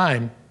real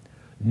time,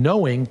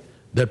 knowing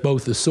that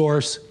both the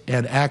source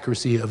and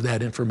accuracy of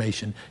that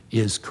information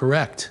is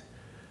correct.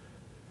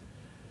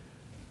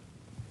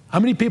 How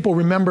many people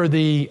remember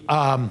the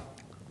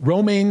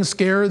romaine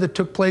scare that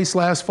took place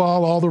last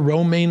fall? All the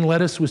romaine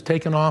lettuce was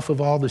taken off of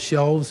all the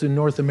shelves in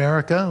North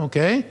America,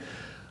 okay?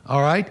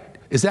 All right.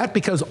 Is that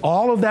because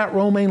all of that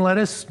romaine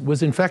lettuce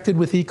was infected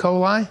with E.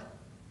 coli?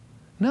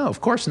 No,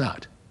 of course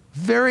not.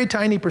 Very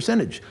tiny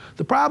percentage.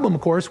 The problem,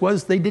 of course,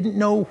 was they didn't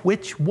know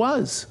which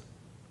was.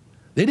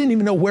 They didn't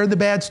even know where the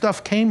bad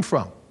stuff came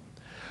from.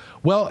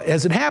 Well,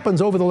 as it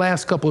happens, over the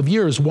last couple of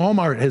years,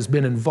 Walmart has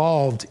been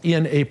involved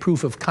in a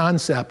proof of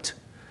concept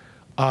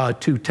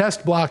to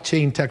test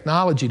blockchain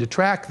technology to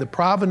track the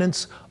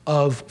provenance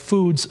of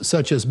foods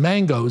such as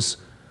mangoes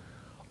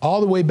all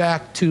the way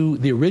back to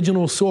the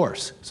original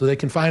source, so they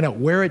can find out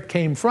where it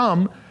came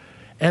from,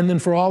 and then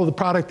for all of the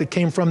product that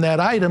came from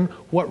that item,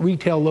 what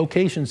retail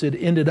locations it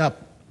ended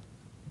up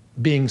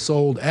being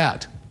sold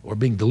at or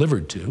being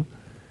delivered to.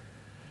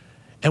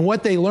 And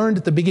what they learned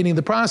at the beginning of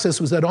the process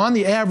was that on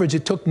the average,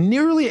 it took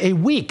nearly a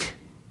week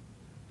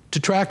to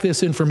track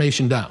this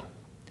information down.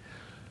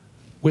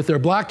 With their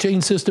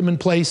blockchain system in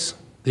place,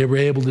 they were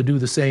able to do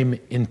the same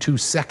in 2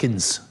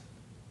 seconds,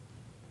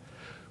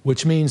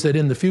 which means that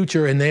in the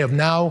future, and they have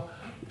now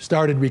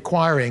started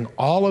requiring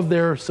all of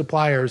their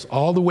suppliers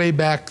all the way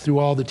back through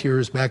all the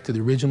tiers, back to the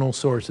original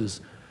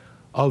sources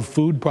of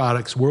food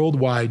products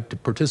worldwide to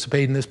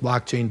participate in this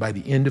blockchain by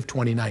the end of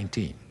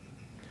 2019.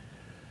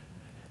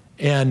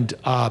 And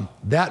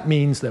that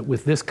means that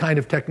with this kind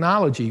of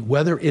technology,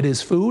 whether it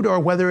is food or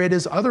whether it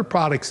is other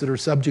products that are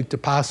subject to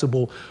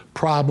possible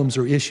problems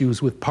or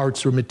issues with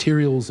parts or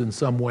materials in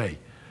some way,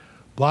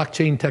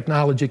 blockchain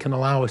technology can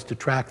allow us to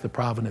track the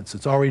provenance.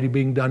 It's already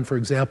being done, for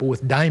example,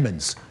 with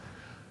diamonds,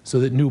 so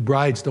that new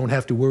brides don't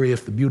have to worry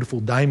if the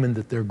beautiful diamond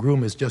that their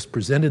groom has just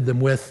presented them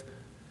with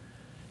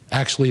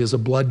actually is a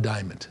blood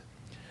diamond.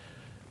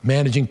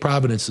 Managing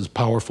provenance is a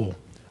powerful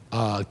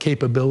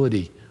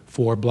capability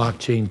for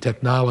blockchain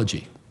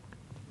technology.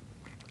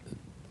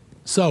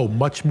 So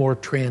much more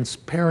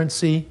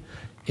transparency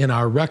in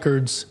our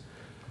records,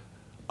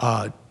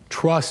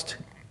 trust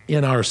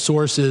in our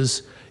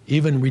sources,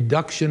 even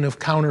reduction of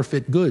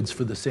counterfeit goods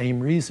for the same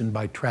reason,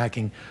 by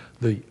tracking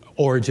the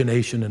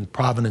origination and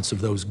provenance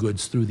of those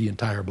goods through the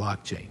entire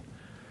blockchain.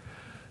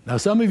 Now,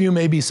 some of you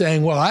may be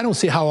saying, well, I don't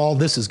see how all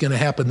this is going to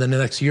happen in the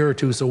next year or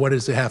two, so what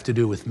does it have to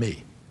do with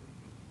me?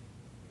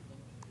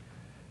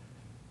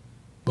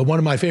 But one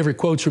of my favorite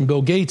quotes from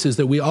Bill Gates is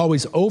that we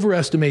always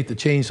overestimate the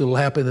change that will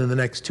happen in the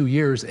next 2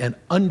 years and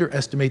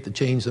underestimate the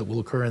change that will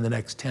occur in the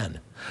next 10.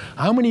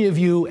 How many of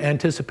you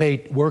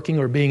anticipate working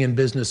or being in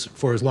business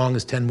for as long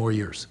as 10 more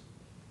years?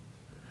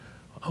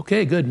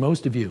 Okay, good,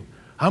 most of you.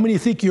 How many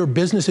think your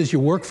businesses you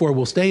work for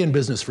will stay in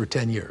business for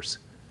 10 years?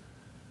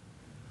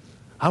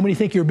 How many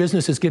think your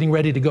business is getting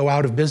ready to go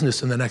out of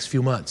business in the next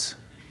few months?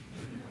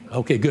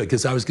 Okay, good,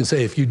 because I was going to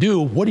say, if you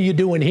do, what are you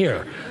doing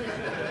here?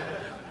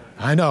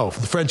 I know,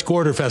 the French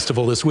Quarter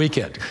Festival this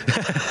weekend.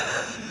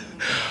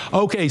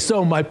 Okay,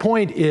 so my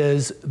point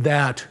is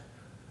that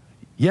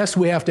Yes,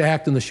 we have to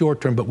act in the short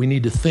term, but we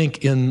need to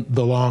think in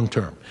the long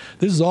term.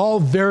 This is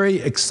all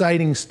very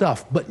exciting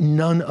stuff, but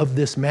none of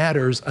this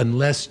matters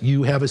unless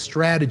you have a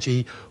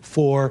strategy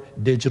for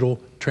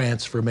digital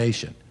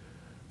transformation.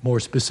 More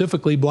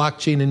specifically,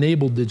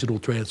 blockchain-enabled digital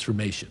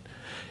transformation.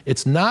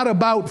 It's not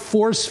about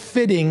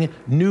force-fitting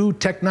new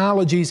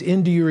technologies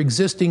into your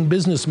existing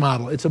business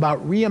model. It's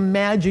about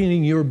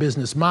reimagining your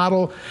business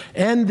model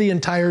and the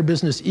entire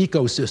business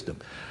ecosystem.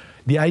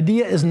 The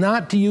idea is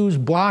not to use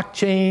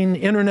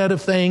blockchain, Internet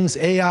of Things,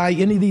 AI,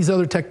 any of these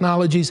other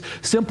technologies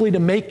simply to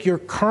make your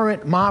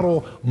current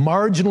model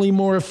marginally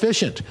more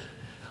efficient.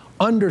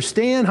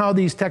 Understand how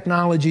these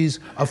technologies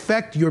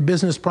affect your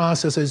business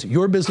processes,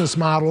 your business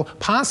model,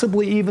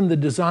 possibly even the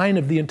design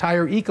of the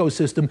entire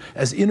ecosystem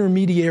as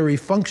intermediary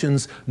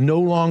functions no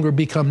longer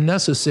become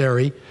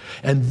necessary,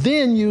 and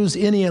then use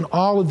any and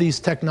all of these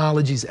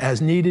technologies as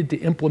needed to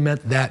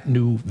implement that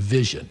new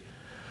vision.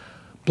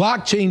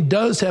 Blockchain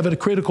does have a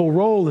critical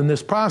role in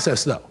this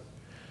process, though,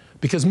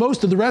 because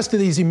most of the rest of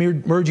these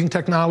emerging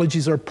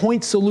technologies are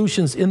point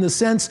solutions in the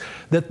sense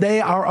that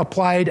they are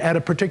applied at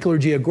a particular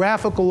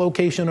geographical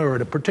location or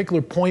at a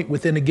particular point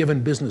within a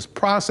given business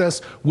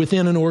process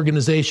within an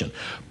organization.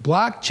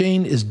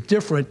 Blockchain is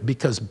different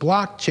because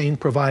blockchain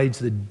provides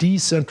the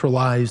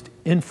decentralized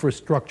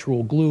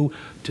infrastructural glue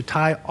to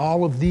tie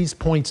all of these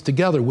points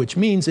together, which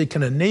means it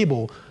can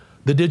enable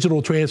the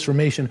digital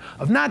transformation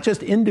of not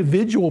just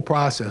individual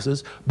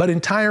processes, but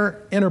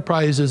entire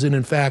enterprises and,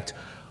 in fact,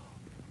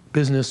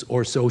 business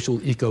or social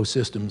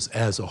ecosystems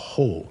as a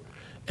whole.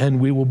 And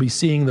we will be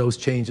seeing those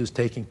changes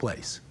taking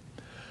place.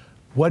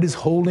 What is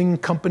holding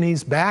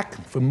companies back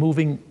from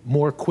moving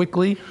more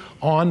quickly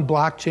on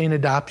blockchain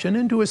adoption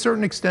and, to a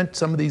certain extent,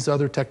 some of these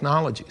other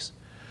technologies?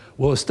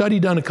 Well, a study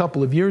done a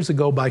couple of years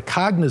ago by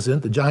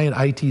Cognizant, the giant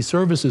IT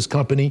services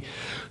company,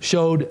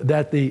 showed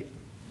that the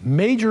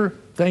major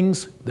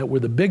things that were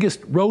the biggest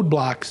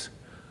roadblocks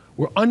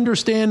were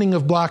understanding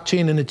of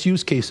blockchain and its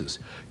use cases,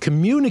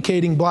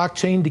 communicating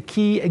blockchain to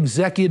key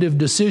executive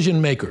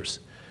decision makers,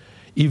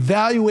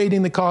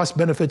 evaluating the cost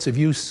benefits of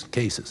use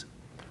cases.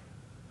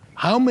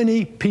 How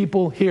many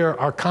people here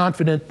are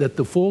confident that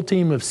the full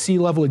team of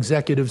C-level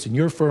executives in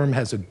your firm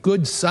has a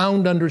good,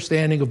 sound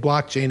understanding of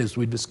blockchain as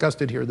we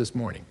discussed it here this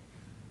morning?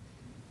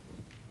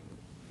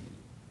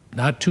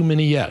 Not too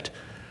many yet.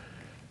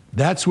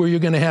 That's where you're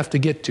going to have to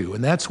get to.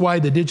 And that's why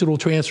the digital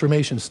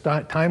transformation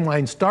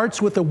timeline starts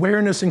with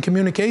awareness and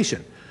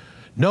communication.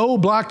 No,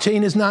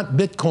 blockchain is not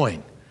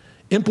Bitcoin.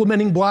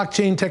 Implementing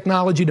blockchain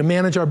technology to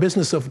manage our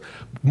business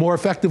more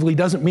effectively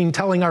doesn't mean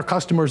telling our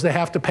customers they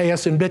have to pay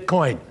us in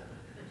Bitcoin.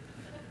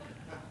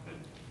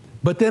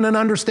 But then an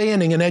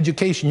understanding and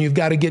education, you've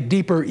got to get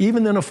deeper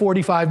even than a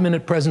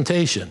 45-minute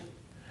presentation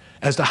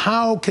as to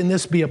how can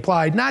this be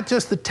applied, not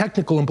just the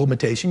technical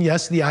implementation.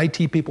 Yes, the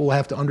IT people will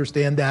have to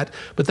understand that,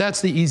 but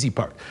that's the easy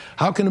part.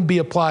 How can it be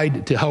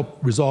applied to help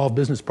resolve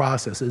business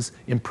processes,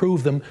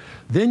 improve them?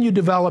 Then you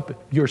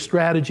develop your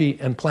strategy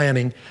and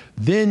planning.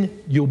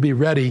 Then you'll be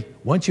ready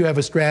once you have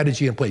a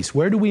strategy in place.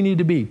 Where do we need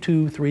to be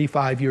 2, 3,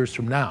 5 years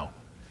from now?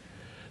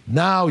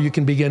 Now you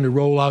can begin to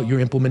roll out your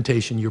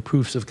implementation, your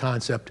proofs of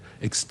concept,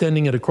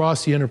 extending it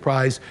across the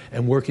enterprise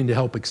and working to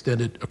help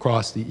extend it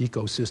across the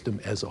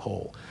ecosystem as a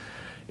whole.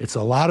 It's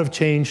a lot of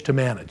change to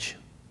manage.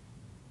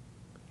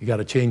 You got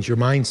to change your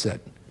mindset,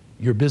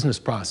 your business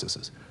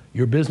processes,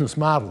 your business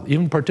model,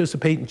 even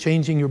participate in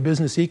changing your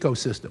business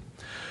ecosystem.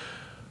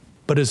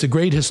 But as the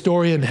great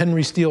historian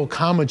Henry Steele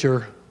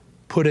Commager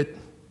put it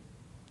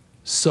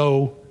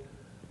so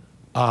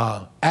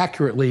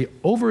accurately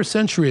over a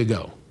century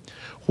ago,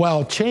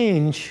 while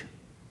change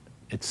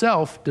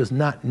itself does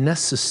not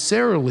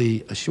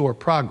necessarily assure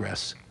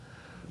progress,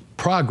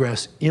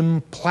 progress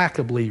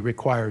implacably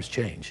requires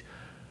change.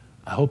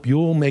 I hope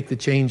you'll make the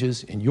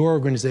changes in your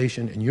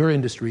organization and your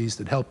industries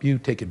that help you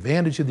take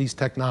advantage of these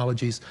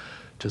technologies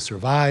to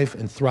survive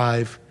and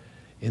thrive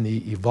in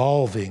the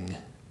evolving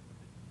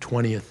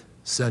 20th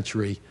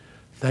century.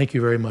 Thank you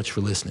very much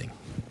for listening.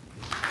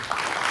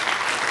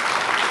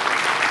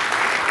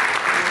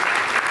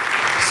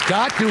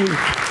 Scott, do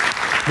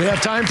we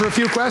have time for a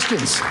few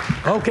questions?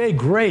 Okay,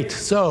 great.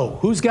 So,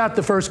 who's got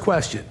the first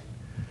question?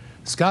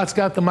 Scott's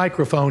got the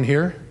microphone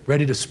here,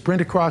 ready to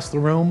sprint across the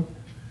room.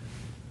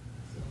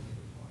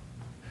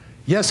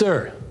 Yes,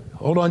 sir.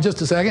 Hold on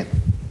just a second.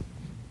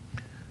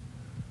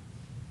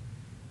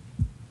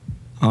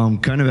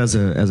 Kind of as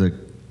a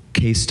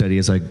case study,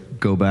 as I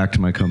go back to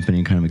my company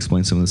and kind of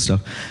explain some of this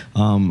stuff.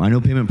 I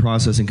know payment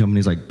processing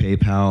companies like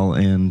PayPal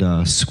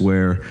and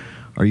Square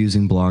are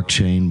using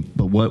blockchain,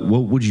 but what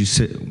would you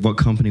say? What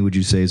company would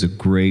you say is a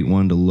great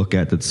one to look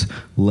at that's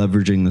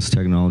leveraging this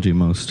technology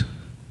most?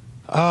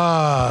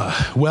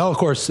 Well, of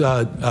course,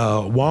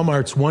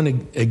 Walmart's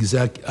one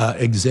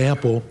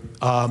example,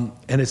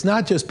 and it's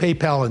not just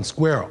PayPal and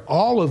Square.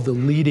 All of the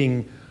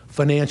leading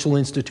financial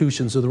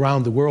institutions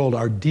around the world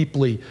are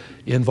deeply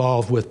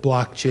involved with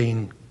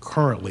blockchain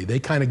currently. They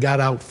kind of got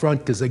out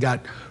front because they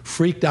got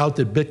freaked out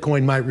that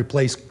Bitcoin might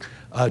replace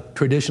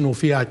traditional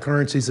fiat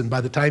currencies, and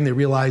by the time they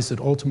realize that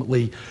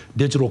ultimately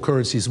digital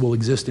currencies will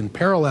exist in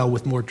parallel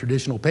with more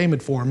traditional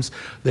payment forms,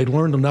 they'd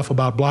learned enough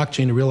about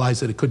blockchain to realize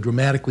that it could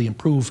dramatically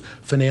improve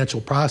financial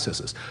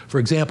processes. For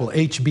example,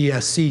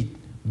 HSBC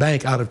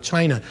Bank out of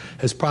China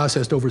has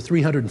processed over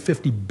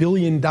 $350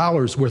 billion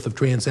worth of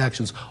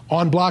transactions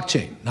on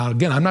blockchain. Now,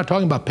 again, I'm not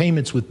talking about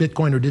payments with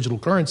Bitcoin or digital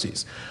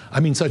currencies. I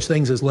mean such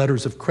things as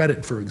letters of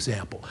credit, for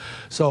example.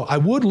 So I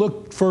would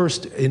look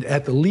first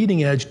at the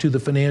leading edge to the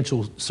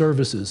financial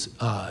services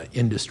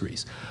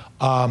industries.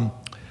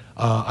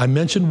 I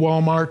mentioned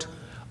Walmart.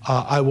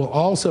 I will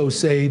also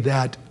say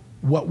that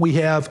what we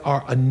have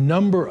are a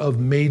number of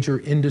major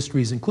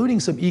industries,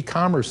 including some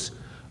e-commerce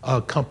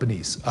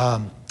companies.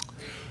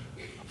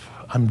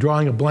 I'm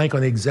drawing a blank on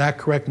the exact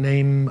correct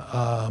name.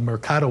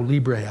 Mercado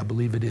Libre, I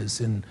believe it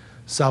is, in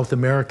South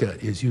America,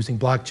 is using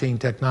blockchain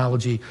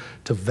technology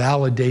to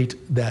validate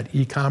that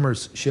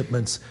e-commerce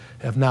shipments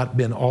have not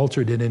been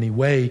altered in any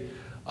way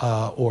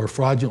or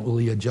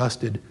fraudulently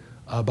adjusted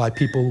by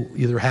people,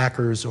 either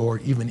hackers or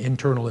even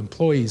internal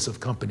employees of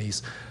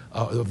companies,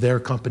 of their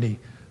company,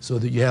 so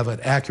that you have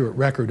an accurate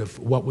record of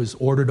what was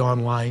ordered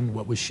online,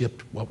 what was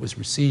shipped, what was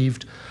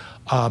received.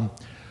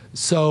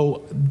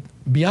 So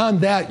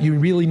beyond that, you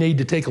really need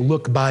to take a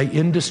look by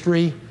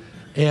industry,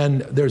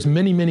 and there's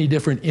many, many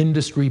different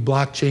industry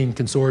blockchain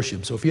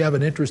consortiums. So if you have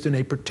an interest in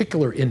a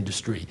particular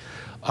industry,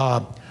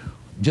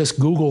 just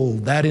Google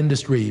that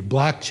industry,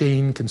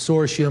 blockchain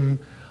consortium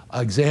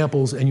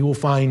examples, and you will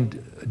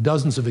find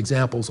dozens of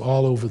examples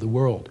all over the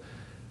world.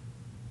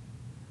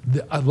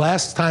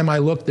 Last time I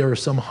looked, there are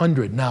some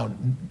 100. Now,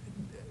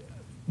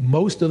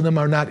 most of them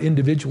are not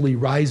individually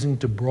rising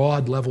to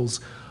broad levels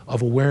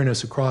of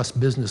awareness across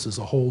business as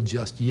a whole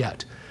just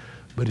yet.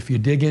 But if you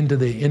dig into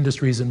the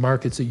industries and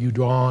markets that you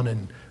draw on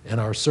and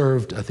are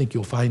served, I think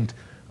you'll find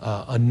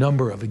a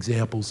number of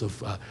examples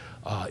of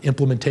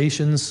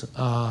implementations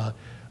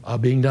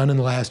being done in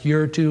the last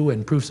year or two,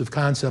 and proofs of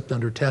concept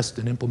under test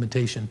and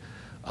implementation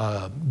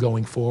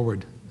going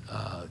forward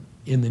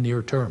in the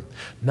near term.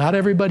 Not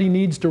everybody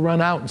needs to run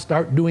out and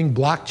start doing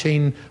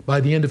blockchain by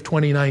the end of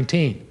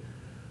 2019.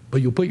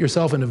 But you'll put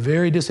yourself in a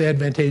very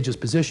disadvantageous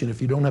position if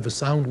you don't have a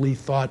soundly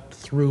thought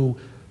through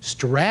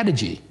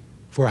strategy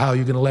for how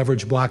you're going to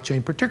leverage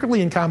blockchain, particularly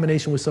in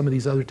combination with some of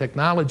these other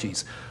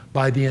technologies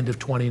by the end of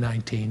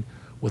 2019,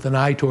 with an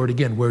eye toward,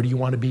 again, where do you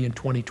want to be in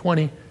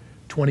 2020,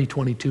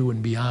 2022,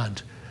 and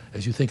beyond,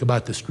 as you think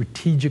about the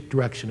strategic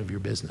direction of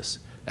your business.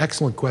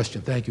 Excellent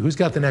question, thank you. Who's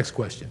got the next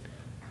question?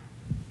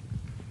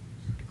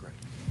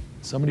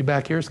 Somebody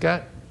back here,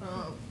 Scott?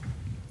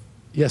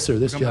 Yes, sir,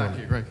 this gentleman. Back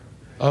here, Greg.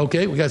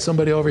 Okay, we got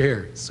somebody over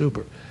here.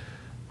 Super.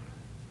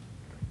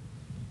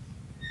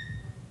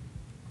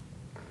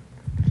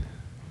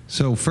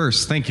 So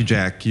first, thank you,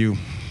 Jack. You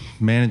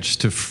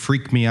managed to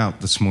freak me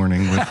out this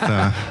morning with...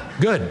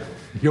 Good.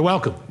 You're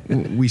welcome.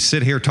 We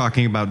sit here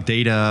talking about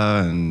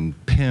data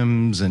and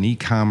PIMS and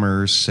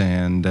e-commerce,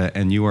 and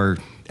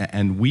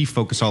we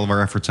focus all of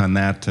our efforts on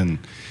that, and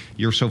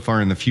you're so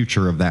far in the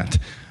future of that.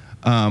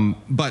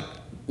 But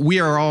we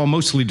are all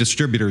mostly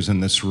distributors in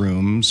this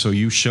room, so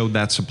you showed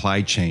that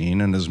supply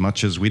chain, and as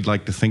much as we'd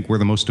like to think we're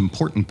the most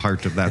important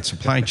part of that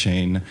supply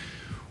chain,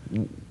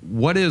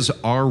 what is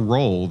our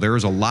role?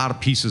 There's a lot of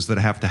pieces that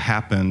have to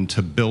happen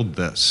to build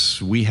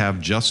this. We have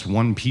just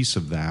one piece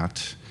of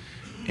that,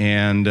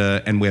 and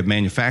we have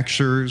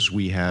manufacturers,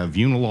 we have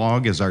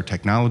Unilog as our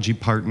technology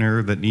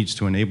partner that needs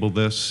to enable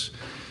this.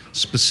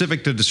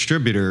 Specific to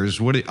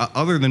distributors,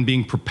 other than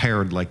being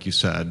prepared, like you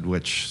said,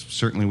 which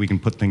certainly we can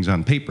put things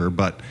on paper,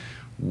 but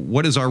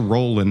what is our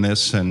role in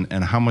this, and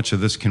how much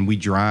of this can we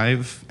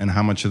drive, and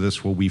how much of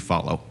this will we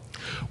follow?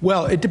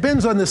 Well, it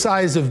depends on the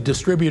size of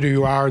distributor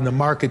you are and the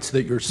markets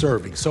that you're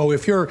serving. So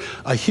if you're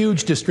a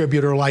huge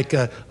distributor like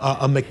a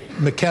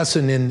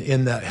McKesson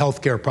in the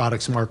healthcare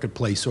products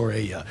marketplace, or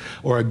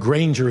a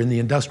Grainger in the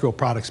industrial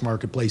products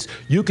marketplace,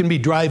 you can be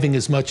driving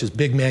as much as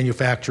big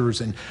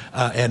manufacturers and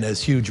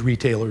as huge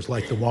retailers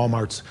like the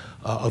Walmarts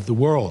of the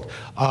world.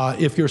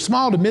 If you're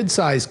small to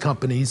mid-sized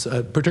companies,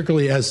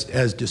 particularly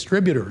as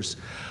distributors,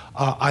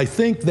 I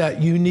think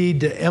that you need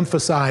to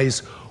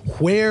emphasize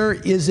where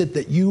is it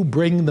that you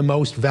bring the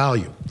most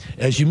value.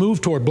 As you move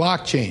toward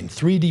blockchain,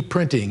 3D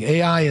printing,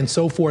 AI, and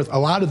so forth, a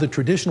lot of the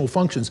traditional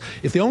functions,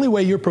 if the only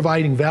way you're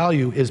providing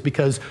value is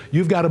because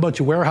you've got a bunch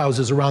of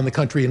warehouses around the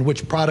country in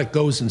which product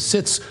goes and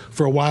sits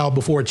for a while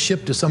before it's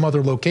shipped to some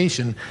other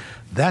location,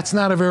 that's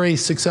not a very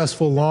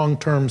successful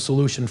long-term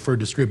solution for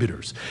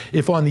distributors.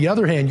 If, on the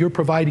other hand, you're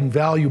providing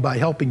value by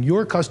helping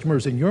your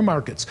customers in your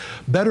markets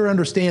better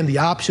understand the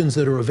options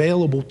that are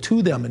available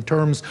to them in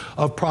terms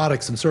of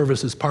products and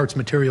services, parts,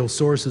 materials,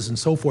 sources, and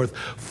so forth,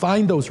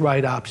 find those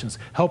right options,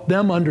 help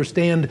them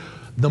understand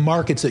the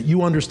markets that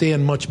you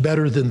understand much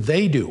better than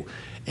they do,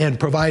 and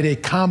provide a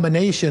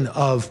combination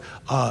of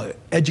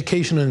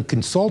education and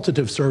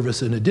consultative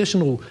service in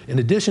addition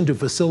to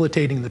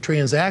facilitating the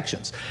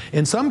transactions.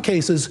 In some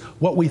cases,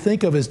 what we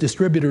think of as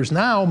distributors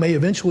now may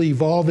eventually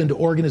evolve into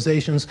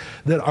organizations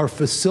that are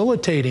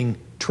facilitating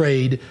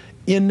trade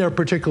in their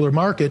particular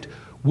market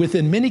with,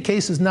 in many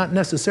cases, not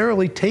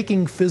necessarily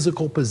taking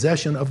physical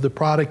possession of the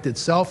product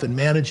itself and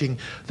managing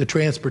the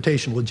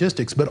transportation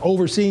logistics, but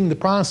overseeing the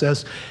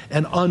process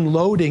and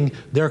unloading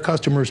their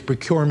customers'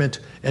 procurement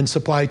and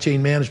supply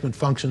chain management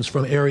functions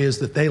from areas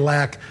that they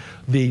lack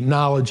the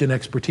knowledge and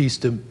expertise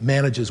to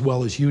manage as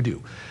well as you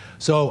do.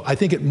 So I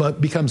think it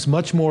becomes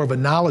much more of a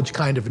knowledge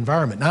kind of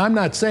environment. Now, I'm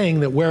not saying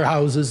that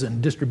warehouses and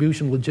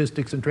distribution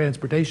logistics and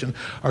transportation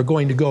are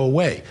going to go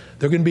away.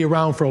 They're going to be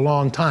around for a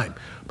long time,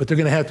 but they're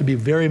going to have to be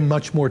very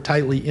much more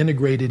tightly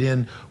integrated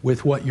in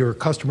with what your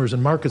customers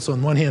and markets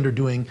on one hand are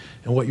doing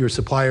and what your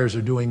suppliers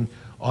are doing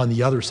on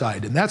the other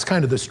side. And that's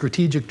kind of the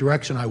strategic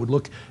direction I would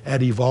look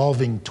at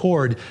evolving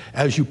toward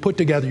as you put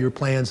together your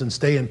plans and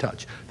stay in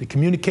touch. The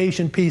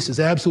communication piece is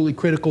absolutely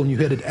critical, and you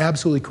hit it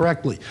absolutely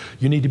correctly.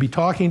 You need to be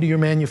talking to your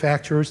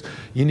manufacturers.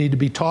 You need to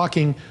be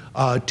talking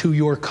to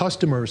your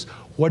customers.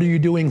 What are you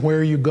doing? Where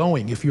are you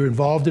going? If you're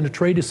involved in a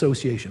trade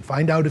association,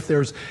 find out if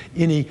there's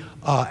any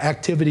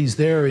activities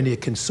there, any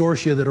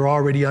consortia that are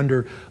already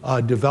under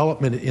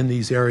development in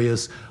these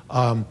areas.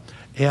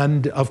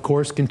 And of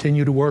course,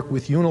 continue to work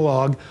with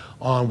Unilog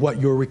on what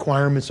your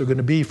requirements are going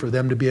to be for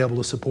them to be able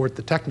to support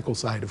the technical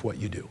side of what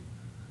you do.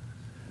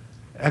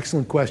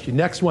 Excellent question.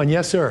 Next one.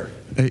 Yes, sir.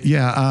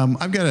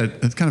 I've got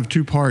it's kind of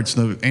two parts.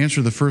 The answer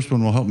to the first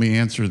one will help me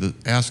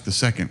ask the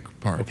second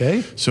part.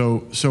 Okay. So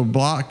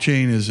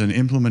blockchain is an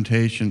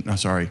implementation.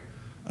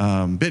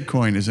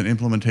 Bitcoin is an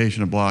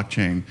implementation of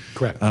blockchain.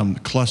 Correct.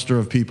 Cluster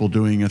of people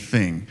doing a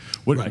thing.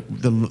 Right.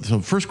 So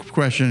first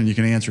question, and you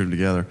can answer them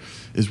together,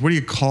 is what do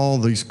you call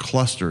these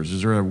clusters?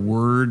 Is there a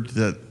word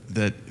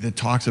that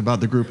talks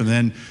about the group?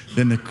 And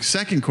then the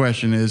second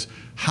question is,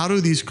 how do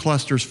these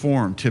clusters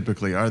form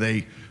typically? Are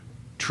they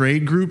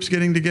trade groups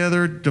getting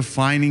together,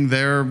 defining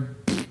their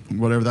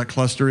whatever that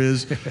cluster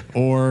is,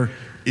 or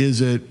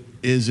is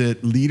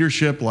it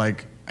leadership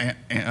like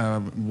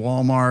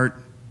Walmart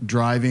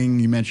driving?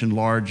 You mentioned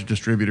large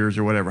distributors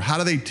or whatever. How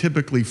do they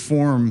typically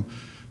form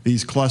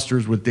these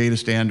clusters with data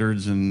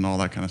standards and all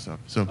that kind of stuff?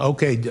 So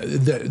okay,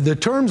 the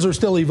terms are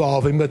still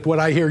evolving, but what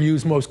I hear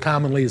used most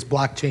commonly is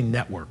blockchain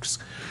networks.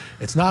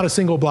 It's not a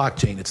single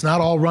blockchain. It's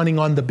not all running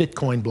on the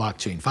Bitcoin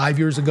blockchain. 5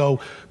 years ago,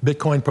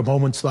 Bitcoin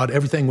proponents thought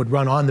everything would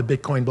run on the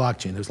Bitcoin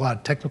blockchain. There's a lot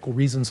of technical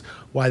reasons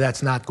why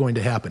that's not going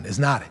to happen. It's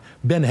not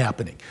been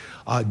happening.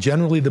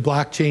 Generally, the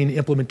blockchain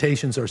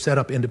implementations are set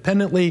up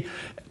independently.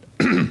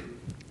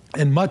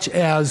 And much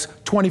as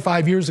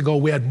 25 years ago,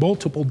 we had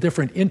multiple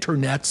different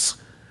internets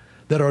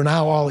that are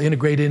now all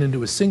integrated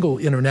into a single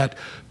internet,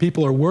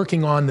 people are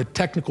working on the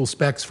technical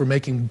specs for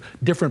making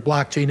different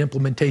blockchain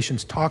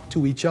implementations talk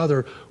to each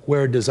other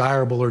where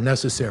desirable or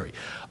necessary.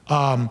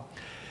 To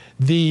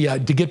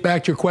get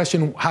back to your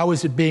question, how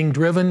is it being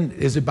driven?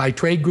 Is it by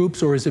trade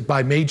groups or is it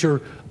by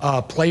major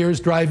players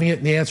driving it?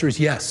 And the answer is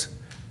yes,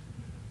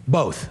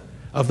 both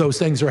of those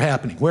things are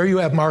happening. Where you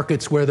have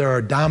markets where there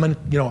are dominant,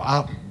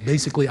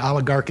 basically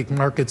oligarchic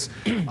markets,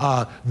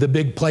 the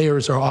big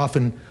players are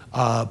often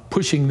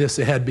pushing this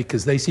ahead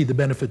because they see the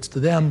benefits to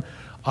them,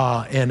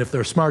 and if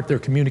they're smart, they're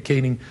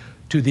communicating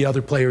to the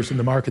other players in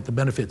the market the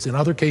benefits. In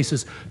other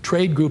cases,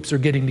 trade groups are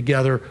getting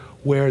together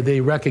where they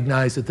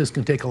recognize that this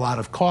can take a lot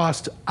of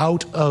cost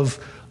out of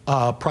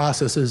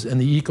processes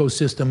and the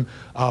ecosystem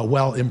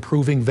while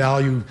improving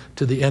value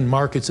to the end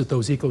markets that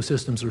those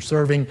ecosystems are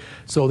serving.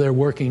 So they're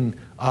working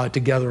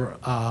together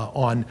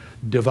on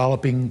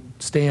developing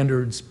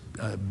standards,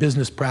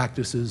 business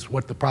practices,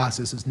 what the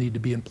processes need to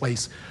be in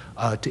place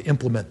to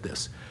implement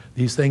this.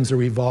 These things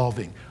are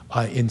evolving.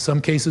 In some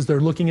cases,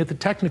 they're looking at the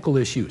technical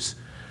issues.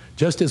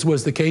 Just as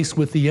was the case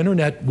with the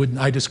internet, when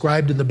I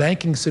described in the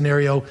banking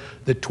scenario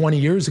that 20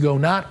 years ago,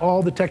 not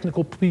all the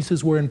technical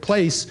pieces were in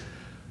place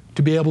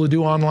to be able to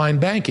do online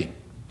banking.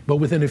 But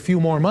within a few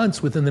more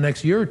months, within the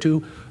next year or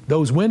two,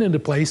 those went into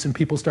place and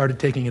people started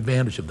taking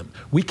advantage of them.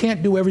 We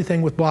can't do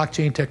everything with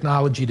blockchain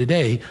technology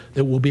today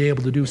that we'll be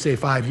able to do, say,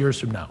 5 years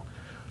from now.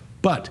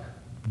 But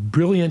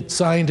brilliant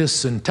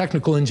scientists and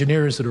technical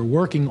engineers that are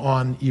working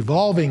on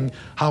evolving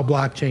how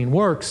blockchain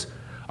works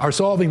are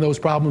solving those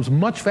problems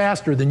much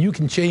faster than you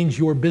can change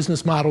your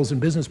business models and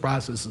business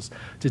processes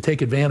to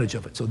take advantage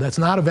of it. So that's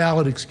not a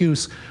valid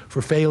excuse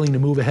for failing to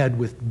move ahead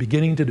with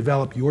beginning to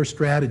develop your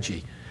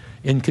strategy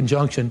in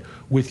conjunction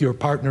with your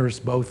partners,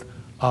 both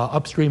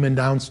upstream and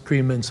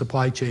downstream in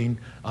supply chain,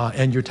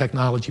 and your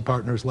technology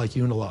partners like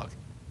Unilog.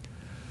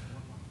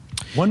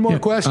 One more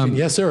question.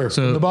 Yes, sir,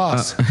 from the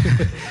boss.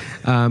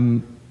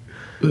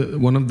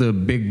 One of the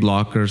big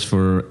blockers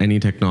for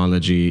any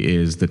technology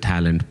is the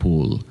talent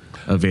pool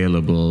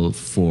available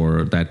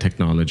for that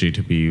technology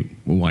to be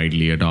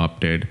widely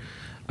adopted.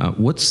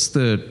 What's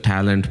the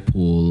talent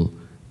pool?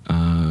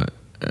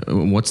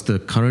 What's the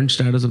current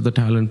status of the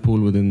talent pool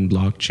within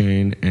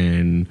blockchain,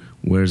 and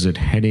where's it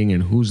heading,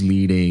 and who's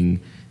leading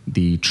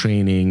the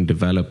training,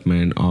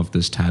 development of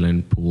this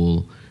talent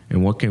pool,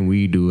 and what can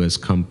we do as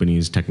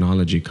companies,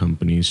 technology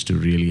companies, to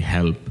really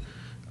help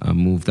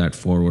move that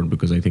forward?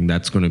 Because I think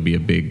that's going to be a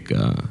big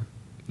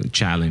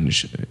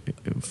challenge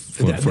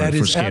for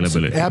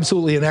scalability.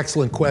 Absolutely an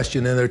excellent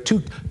question, and there are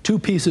two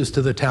pieces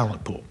to the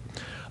talent pool.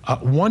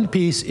 One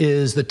piece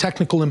is the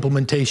technical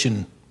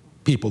implementation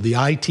people, the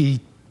IT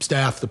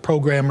staff, the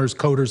programmers,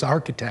 coders,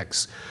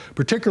 architects,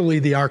 particularly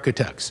the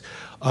architects.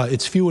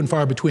 It's few and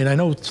far between. I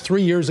know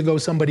 3 years ago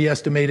somebody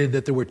estimated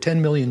that there were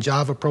 10 million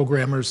Java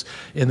programmers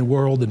in the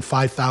world and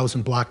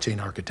 5,000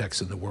 blockchain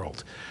architects in the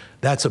world.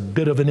 That's a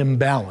bit of an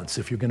imbalance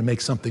if you're going to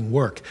make something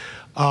work.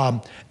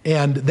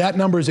 And that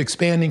number is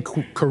expanding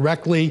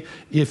correctly.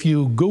 If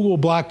you Google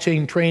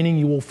blockchain training,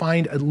 you will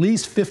find at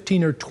least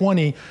 15 or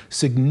 20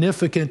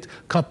 significant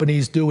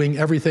companies doing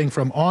everything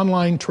from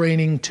online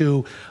training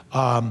to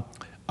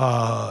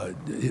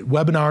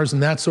webinars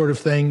and that sort of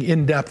thing,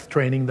 in-depth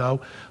training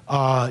though,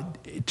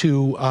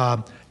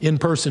 to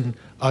in-person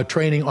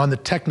training on the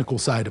technical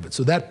side of it.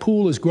 So that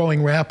pool is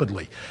growing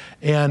rapidly.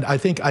 And I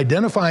think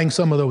identifying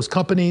some of those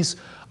companies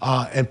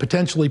and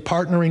potentially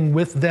partnering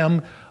with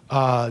them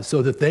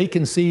so that they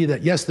can see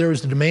that, yes, there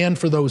is a demand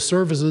for those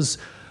services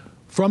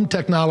from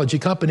technology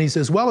companies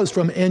as well as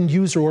from end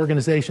user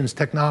organizations,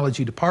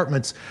 technology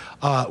departments,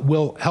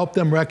 will help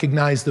them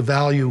recognize the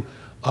value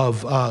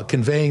of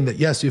conveying that,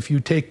 yes, if you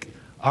take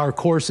our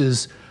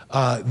courses,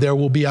 there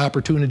will be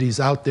opportunities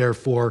out there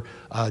for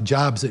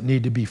jobs that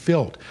need to be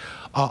filled.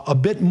 A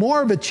bit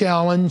more of a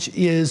challenge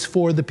is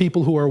for the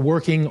people who are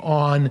working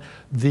on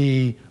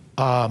the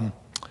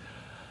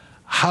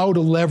how to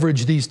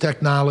leverage these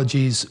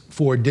technologies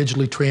for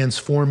digitally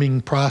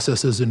transforming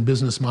processes and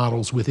business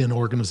models within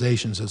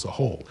organizations as a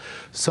whole.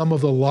 Some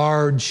of the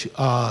large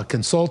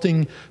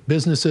consulting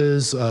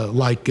businesses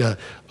like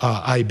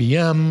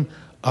IBM,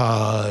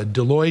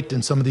 Deloitte,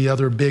 and some of the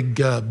other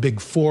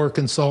big four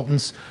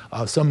consultants,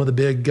 some of the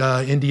big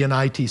Indian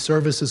IT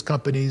services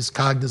companies,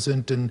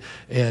 Cognizant and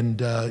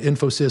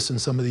Infosys, and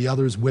some of the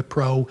others,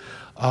 Wipro,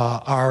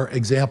 are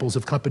examples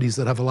of companies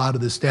that have a lot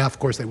of this staff. Of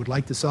course, they would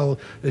like to sell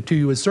it to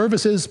you as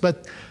services,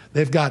 but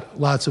they've got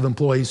lots of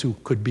employees who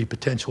could be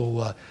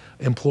potential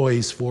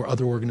employees for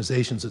other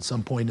organizations at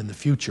some point in the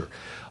future.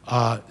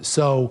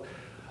 So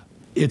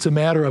it's a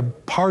matter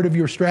of part of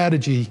your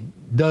strategy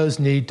does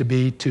need to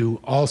be to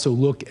also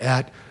look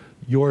at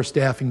your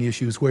staffing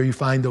issues, where you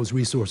find those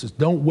resources.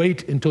 Don't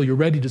wait until you're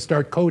ready to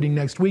start coding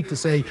next week to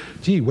say,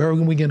 gee, where are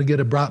we going to get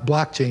a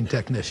blockchain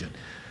technician?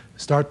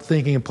 Start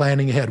thinking and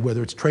planning ahead,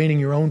 whether it's training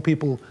your own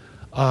people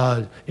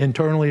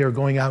internally or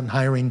going out and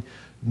hiring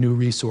new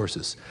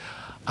resources.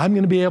 I'm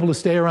going to be able to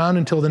stay around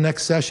until the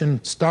next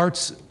session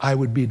starts. I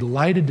would be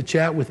delighted to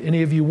chat with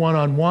any of you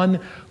one-on-one.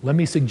 Let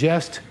me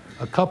suggest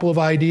a couple of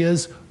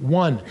ideas.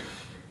 One,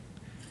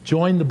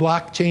 join the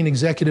Blockchain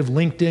Executive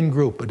LinkedIn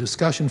group, a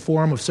discussion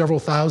forum of several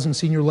thousand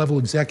senior level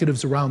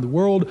executives around the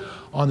world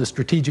on the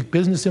strategic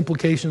business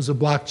implications of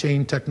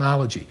blockchain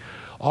technology.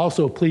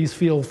 Also, please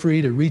feel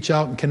free to reach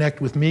out and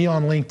connect with me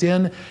on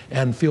LinkedIn,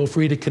 and feel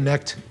free to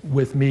connect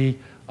with me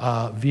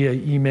via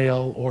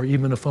email or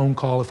even a phone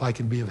call if I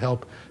can be of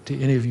help to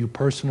any of you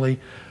personally.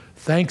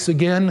 Thanks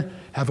again.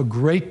 Have a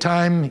great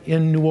time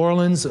in New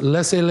Orleans.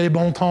 Laissez les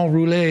bons temps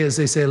rouler, as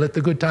they say. Let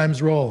the good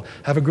times roll.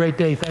 Have a great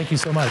day. Thank you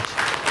so much.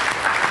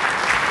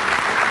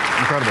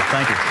 Incredible.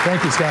 Thank you.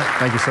 Thank you, Scott.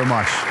 Thank you so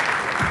much.